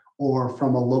health or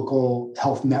from a local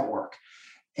health network.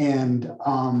 And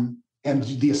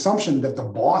the assumption that the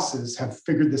bosses have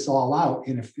figured this all out,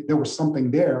 and if there was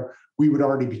something there, we would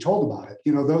already be told about it.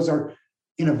 Those are,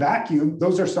 in a vacuum,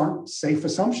 those aren't safe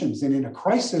assumptions. And in a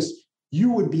crisis,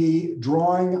 you would be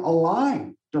drawing a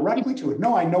line directly to it.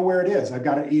 No, I know where it is. I've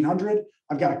got an 800.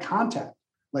 I've got a contact.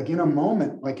 Like, in a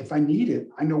moment, like if I need it,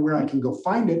 I know where I can go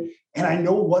find it, and I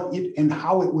know what it and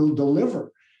how it will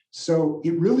deliver. So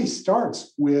it really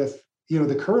starts with,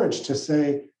 the courage to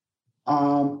say,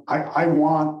 I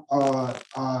want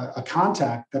a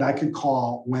contact that I could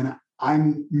call when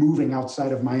I'm moving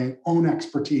outside of my own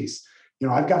expertise.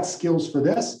 I've got skills for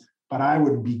this, but I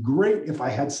would be great if I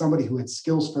had somebody who had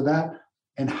skills for that.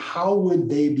 And how would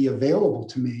they be available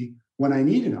to me when I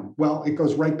needed them? Well, it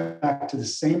goes right back to the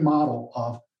same model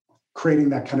of creating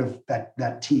that kind of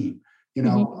that team.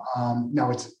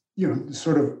 Now it's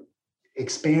sort of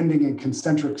expanding in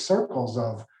concentric circles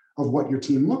of what your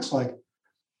team looks like,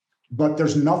 but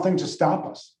there's nothing to stop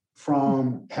us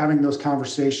from having those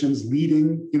conversations,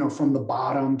 leading from the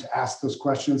bottom to ask those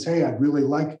questions. Hey, I'd really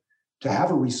like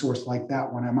have a resource like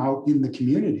that when I'm out in the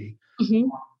community. Mm-hmm.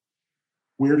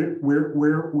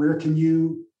 Where can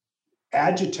you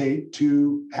agitate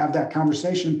to have that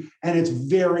conversation? And it's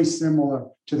very similar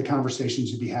to the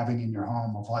conversations you'd be having in your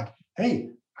home of like,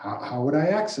 hey, how would I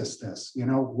access this?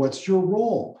 What's your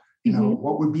role?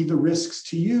 What would be the risks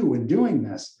to you in doing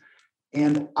this?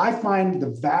 And I find the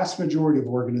vast majority of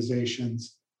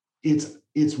organizations,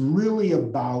 it's really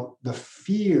about the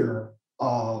fear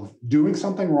of doing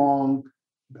something wrong,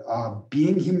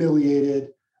 being humiliated.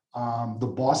 The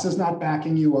boss is not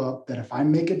backing you up, that if I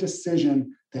make a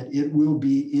decision, that it will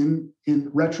be in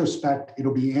retrospect,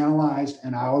 it'll be analyzed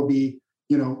and I'll be,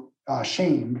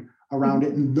 shamed around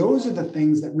it. And those are the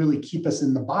things that really keep us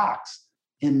in the box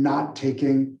and not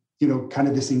taking, kind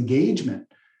of this engagement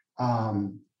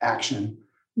action.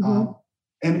 Mm-hmm.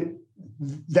 And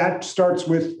that starts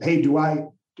with, hey,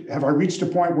 have I reached a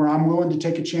point where I'm willing to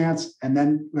take a chance? And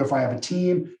then if I have a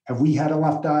team, have we had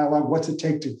enough dialogue? What's it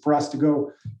take for us to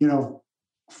go,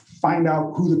 find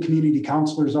out who the community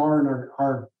counselors are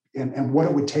and what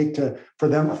it would take for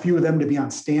a few of them to be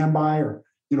on standby or,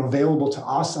 available to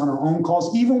us on our own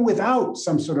calls, even without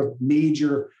some sort of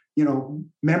major,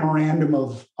 memorandum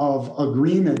of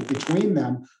agreement between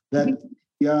them that,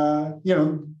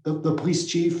 the police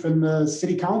chief and the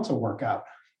city council work out.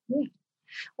 Yeah.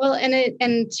 Well,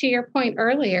 and to your point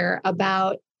earlier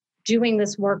about doing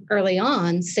this work early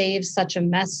on saves such a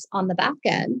mess on the back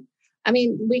end. I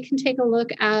mean, we can take a look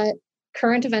at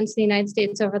current events in the United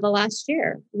States over the last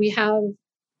year.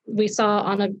 We saw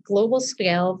on a global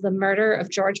scale the murder of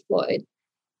George Floyd,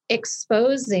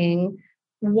 exposing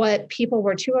what people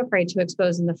were too afraid to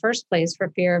expose in the first place for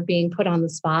fear of being put on the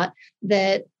spot,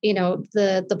 that,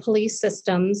 the police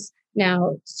systems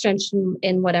now entrenched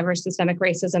in whatever systemic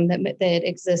racism that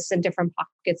exists in different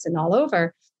pockets and all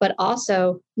over, but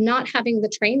also not having the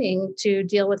training to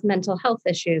deal with mental health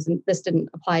issues. And this didn't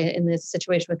apply in this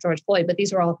situation with George Floyd, but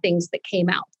these are all things that came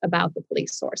out about the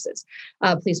police forces.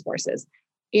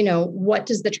 What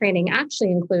does the training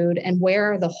actually include, and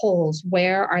where are the holes?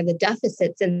 Where are the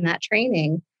deficits in that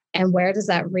training? And where does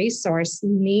that resource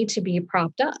need to be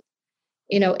propped up?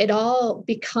 It all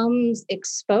becomes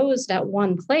exposed at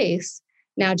one place.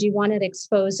 Now, do you want it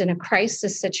exposed in a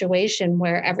crisis situation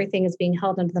where everything is being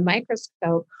held under the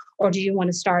microscope? Or do you want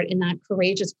to start in that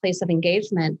courageous place of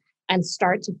engagement and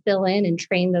start to fill in and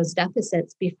train those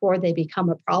deficits before they become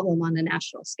a problem on a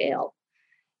national scale?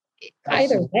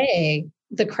 Absolutely. Either way,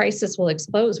 the crisis will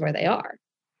expose where they are.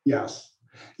 Yes.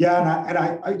 Yeah. And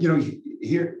I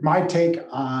here, my take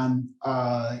on,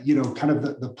 kind of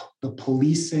the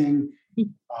policing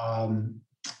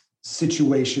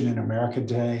situation in America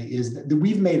today is that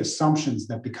we've made assumptions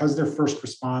that because they're first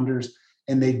responders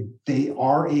and they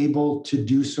are able to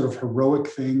do sort of heroic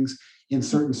things in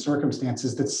certain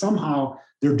circumstances, that somehow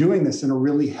they're doing this in a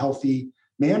really healthy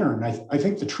manner. And I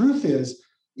think the truth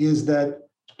is that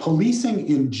policing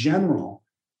in general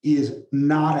is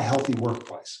not a healthy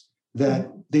workplace,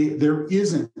 that there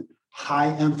isn't high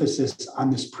emphasis on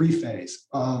this preface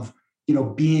of,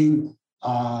 being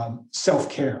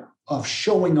self-care, of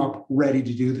showing up ready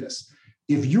to do this.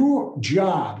 If your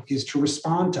job is to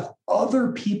respond to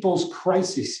other people's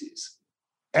crises,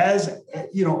 as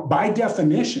by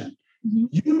definition,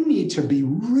 you need to be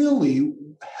really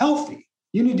healthy.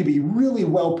 You need to be really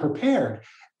well prepared.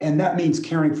 And that means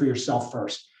caring for yourself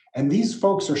first. And these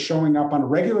folks are showing up on a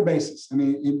regular basis. I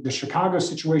mean, in the Chicago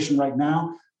situation right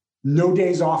now, no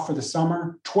days off for the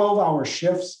summer, 12-hour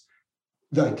shifts.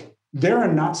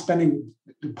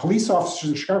 Police officers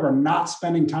in Chicago are not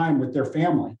spending time with their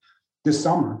family this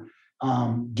summer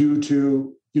due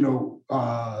to,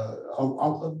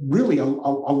 really a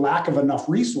lack of enough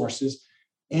resources.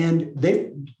 And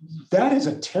that is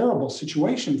a terrible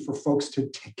situation for folks to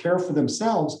take care for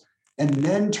themselves and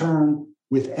then turn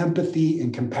with empathy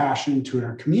and compassion to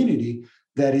our community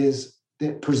that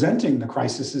presenting the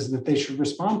crises that they should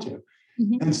respond to.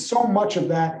 Mm-hmm. And so much of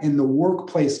that in the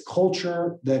workplace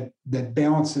culture that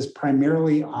balances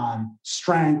primarily on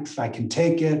strength. I can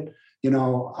take it.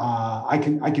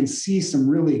 I can see some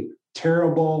really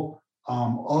terrible,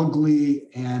 ugly,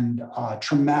 and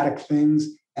traumatic things,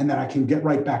 and that I can get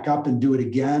right back up and do it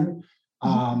again.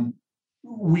 Mm-hmm.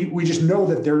 We just know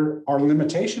that there are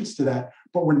limitations to that,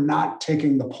 but we're not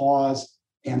taking the pause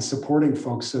and supporting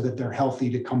folks so that they're healthy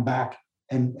to come back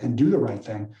and do the right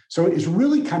thing. So it's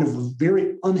really kind of a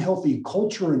very unhealthy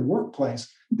culture and workplace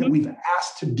that we've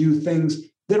asked to do things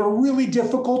that are really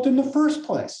difficult in the first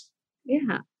place.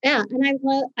 Yeah. And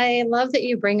I love that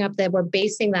you bring up that we're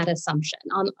basing that assumption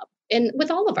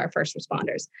with all of our first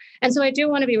responders. And so I do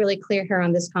want to be really clear here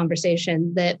on this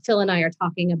conversation that Phil and I are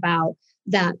talking about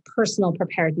that personal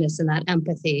preparedness and that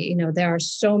empathy. There are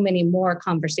so many more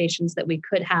conversations that we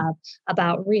could have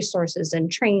about resources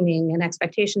and training and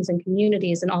expectations and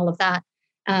communities and all of that.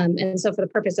 And so for the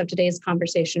purpose of today's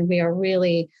conversation, we are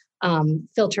really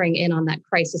filtering in on that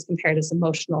crisis preparedness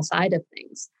emotional side of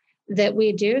things. That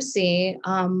we do see,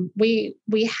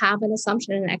 we have an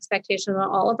assumption and expectation on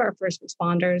all of our first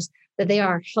responders that they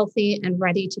are healthy and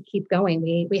ready to keep going.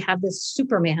 We have this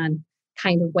Superman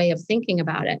kind of way of thinking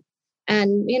about it.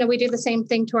 And, we do the same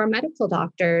thing to our medical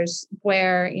doctors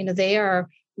where, they are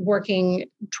working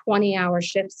 20-hour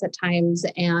shifts at times.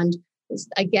 And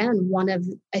again, one of,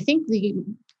 I think, the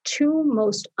two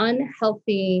most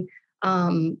unhealthy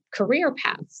career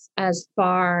paths as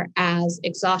far as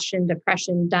exhaustion,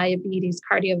 depression, diabetes,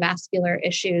 cardiovascular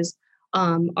issues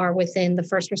are within the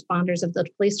first responders of the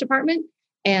police department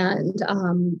and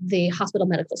the hospital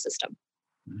medical system.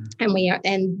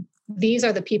 And these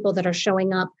are the people that are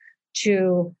showing up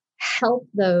to help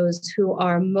those who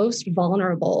are most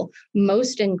vulnerable,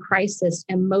 most in crisis,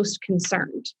 and most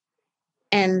concerned.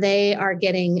 And they are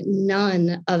getting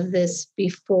none of this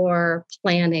before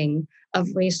planning of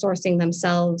resourcing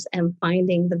themselves and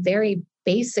finding the very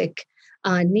basic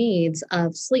needs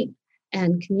of sleep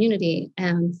and community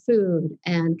and food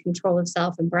and control of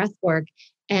self and breath work.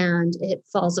 And it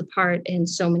falls apart in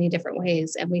so many different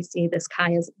ways. And we see this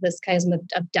chiasm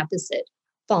of deficit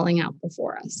falling out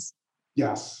before us.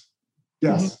 Yes.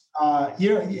 But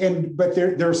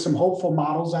there are some hopeful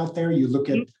models out there. You look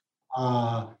at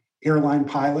airline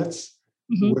pilots,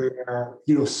 where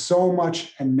so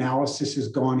much analysis has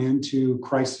gone into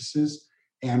crises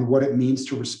and what it means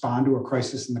to respond to a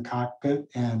crisis in the cockpit,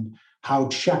 and how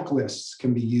checklists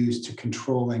can be used to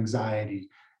control anxiety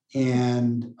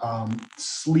and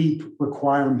sleep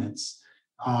requirements.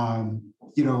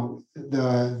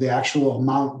 The actual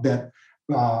amount that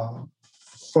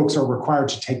folks are required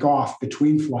to take off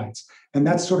between flights. And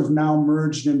that's sort of now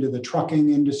merged into the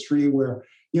trucking industry where,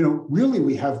 really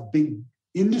we have big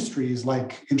industries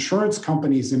like insurance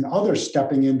companies and others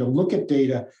stepping in to look at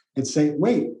data and say,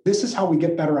 wait, this is how we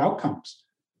get better outcomes.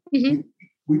 We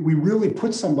really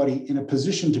put somebody in a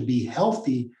position to be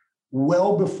healthy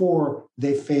well before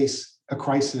they face a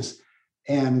crisis.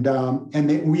 And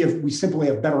we simply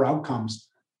have better outcomes.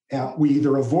 We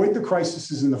either avoid the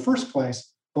crises in the first place,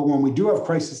 but when we do have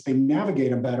crisis, they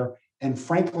navigate them better. And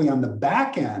frankly, on the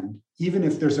back end, even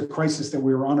if there's a crisis that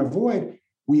we want to avoid,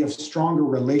 we have stronger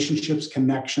relationships,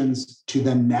 connections to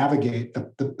then navigate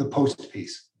the post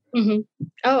piece.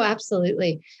 Oh,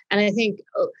 absolutely. And I think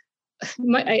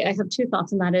I have two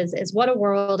thoughts on that is what a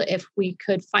world if we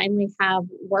could finally have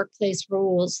workplace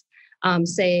rules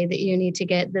say that you need to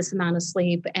get this amount of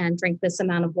sleep and drink this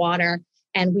amount of water,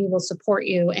 and we will support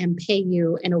you and pay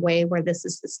you in a way where this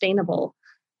is sustainable.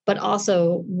 But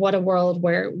also, what a world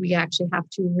where we actually have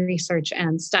to research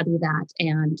and study that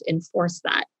and enforce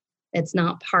that. It's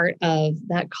not part of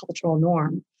that cultural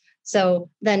norm. So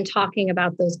then talking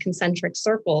about those concentric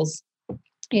circles,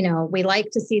 we like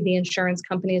to see the insurance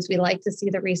companies. We like to see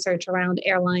the research around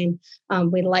airline.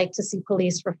 We like to see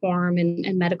police reform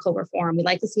and medical reform. We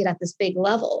like to see it at this big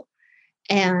level.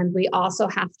 And we also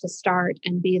have to start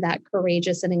and be that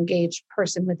courageous and engaged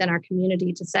person within our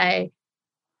community to say,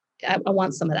 I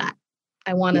want some of that.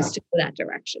 I want us to go that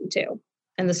direction too.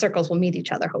 And the circles will meet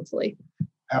each other, hopefully.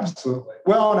 Absolutely.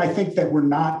 Well, and I think that we're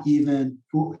not even,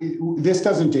 this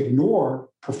doesn't ignore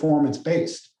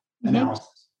performance-based analysis.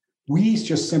 We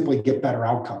just simply get better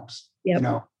outcomes.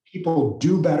 People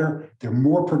do better. They're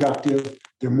more productive.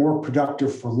 They're more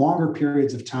productive for longer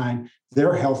periods of time.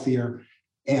 They're healthier.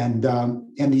 And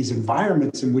these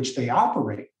environments in which they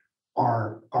operate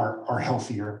are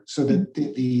healthier, so that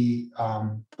the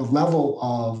level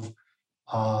of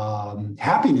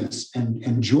happiness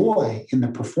and joy in the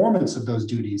performance of those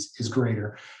duties is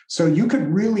greater. So you could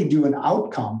really do an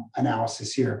outcome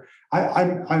analysis here.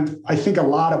 I think a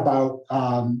lot about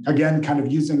again, kind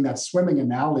of using that swimming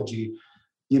analogy.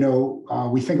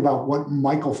 We think about what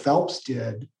Michael Phelps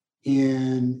did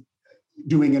in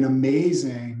doing an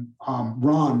amazing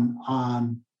run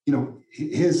on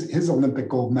his Olympic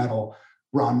gold medal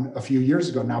run a few years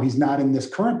ago. Now he's not in this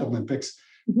current Olympics,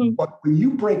 but when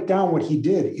you break down what he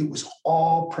did, it was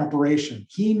all preparation.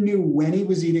 He knew when he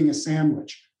was eating a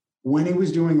sandwich, when he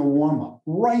was doing a warm-up,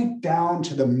 right down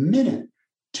to the minute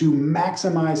to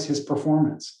maximize his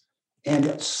performance.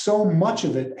 And so much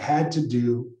of it had to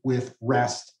do with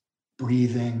rest,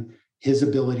 breathing, his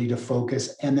ability to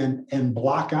focus, and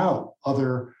block out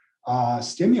other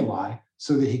stimuli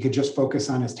so that he could just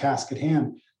focus on his task at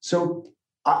hand. So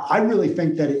I really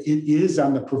think that it is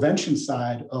on the prevention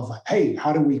side of, hey,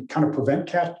 how do we kind of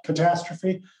prevent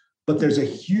catastrophe? But there's a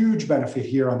huge benefit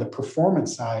here on the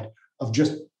performance side of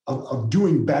just of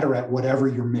doing better at whatever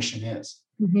your mission is.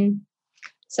 Mm-hmm.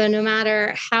 So no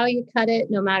matter how you cut it,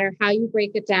 no matter how you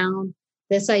break it down,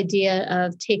 this idea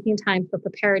of taking time for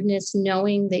preparedness,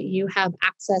 knowing that you have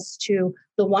access to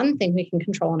the one thing we can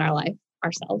control in our life,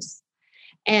 ourselves,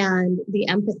 and the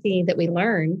empathy that we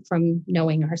learn from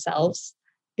knowing ourselves,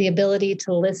 the ability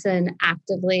to listen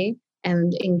actively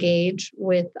and engage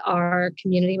with our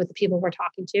community, with the people we're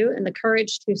talking to, and the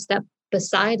courage to step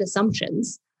beside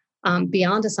assumptions,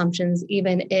 beyond assumptions,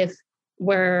 even if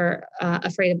we're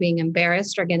afraid of being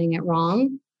embarrassed or getting it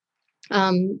wrong.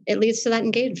 It leads to that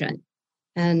engagement.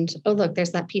 And oh, look,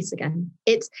 there's that piece again.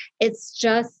 It's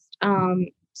just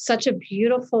such a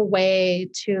beautiful way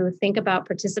to think about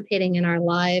participating in our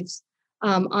lives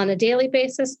on a daily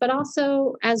basis, but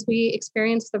also as we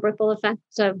experience the ripple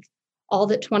effects of all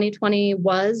that 2020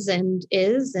 was and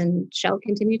is and shall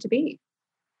continue to be.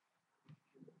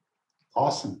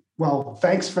 Awesome. Well,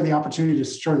 thanks for the opportunity to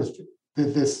start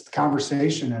this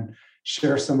conversation and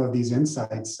share some of these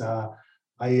insights. I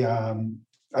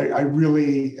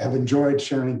really have enjoyed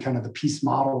sharing kind of the peace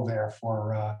model there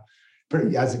for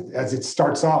as it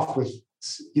starts off with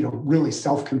really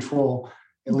self-control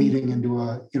and leading into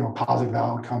a positive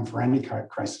outcome for any kind of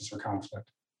crisis or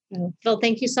conflict. Phil,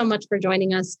 thank you so much for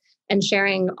joining us and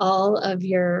sharing all of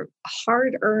your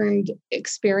hard-earned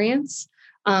experience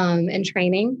and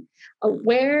training.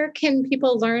 Where can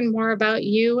people learn more about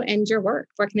you and your work?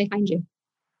 Where can they find you?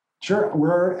 Sure.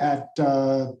 We're at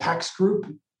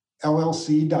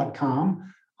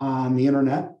paxgroupllc.com on the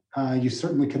internet. You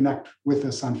certainly connect with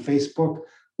us on Facebook.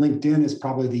 LinkedIn is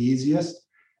probably the easiest.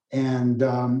 And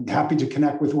happy to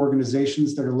connect with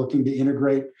organizations that are looking to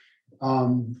integrate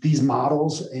these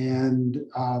models and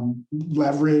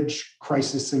leverage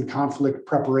crisis and conflict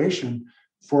preparation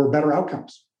for better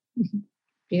outcomes.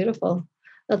 Beautiful.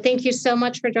 Well, thank you so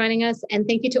much for joining us. And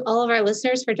thank you to all of our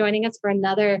listeners for joining us for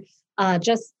another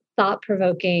just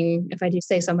thought-provoking, if I do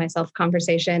say so myself,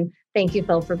 conversation. Thank you,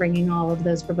 Phil, for bringing all of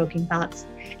those provoking thoughts.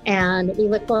 And we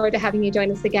look forward to having you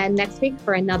join us again next week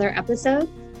for another episode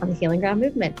on the Healing Ground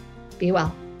Movement. Be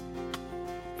well.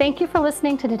 Thank you for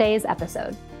listening to today's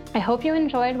episode. I hope you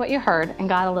enjoyed what you heard and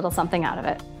got a little something out of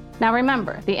it. Now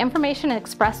remember, the information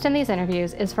expressed in these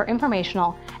interviews is for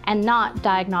informational and not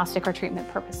diagnostic or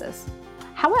treatment purposes.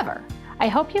 However, I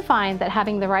hope you find that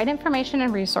having the right information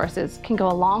and resources can go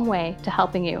a long way to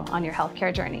helping you on your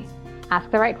healthcare journey. Ask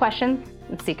the right questions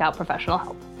and seek out professional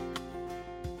help.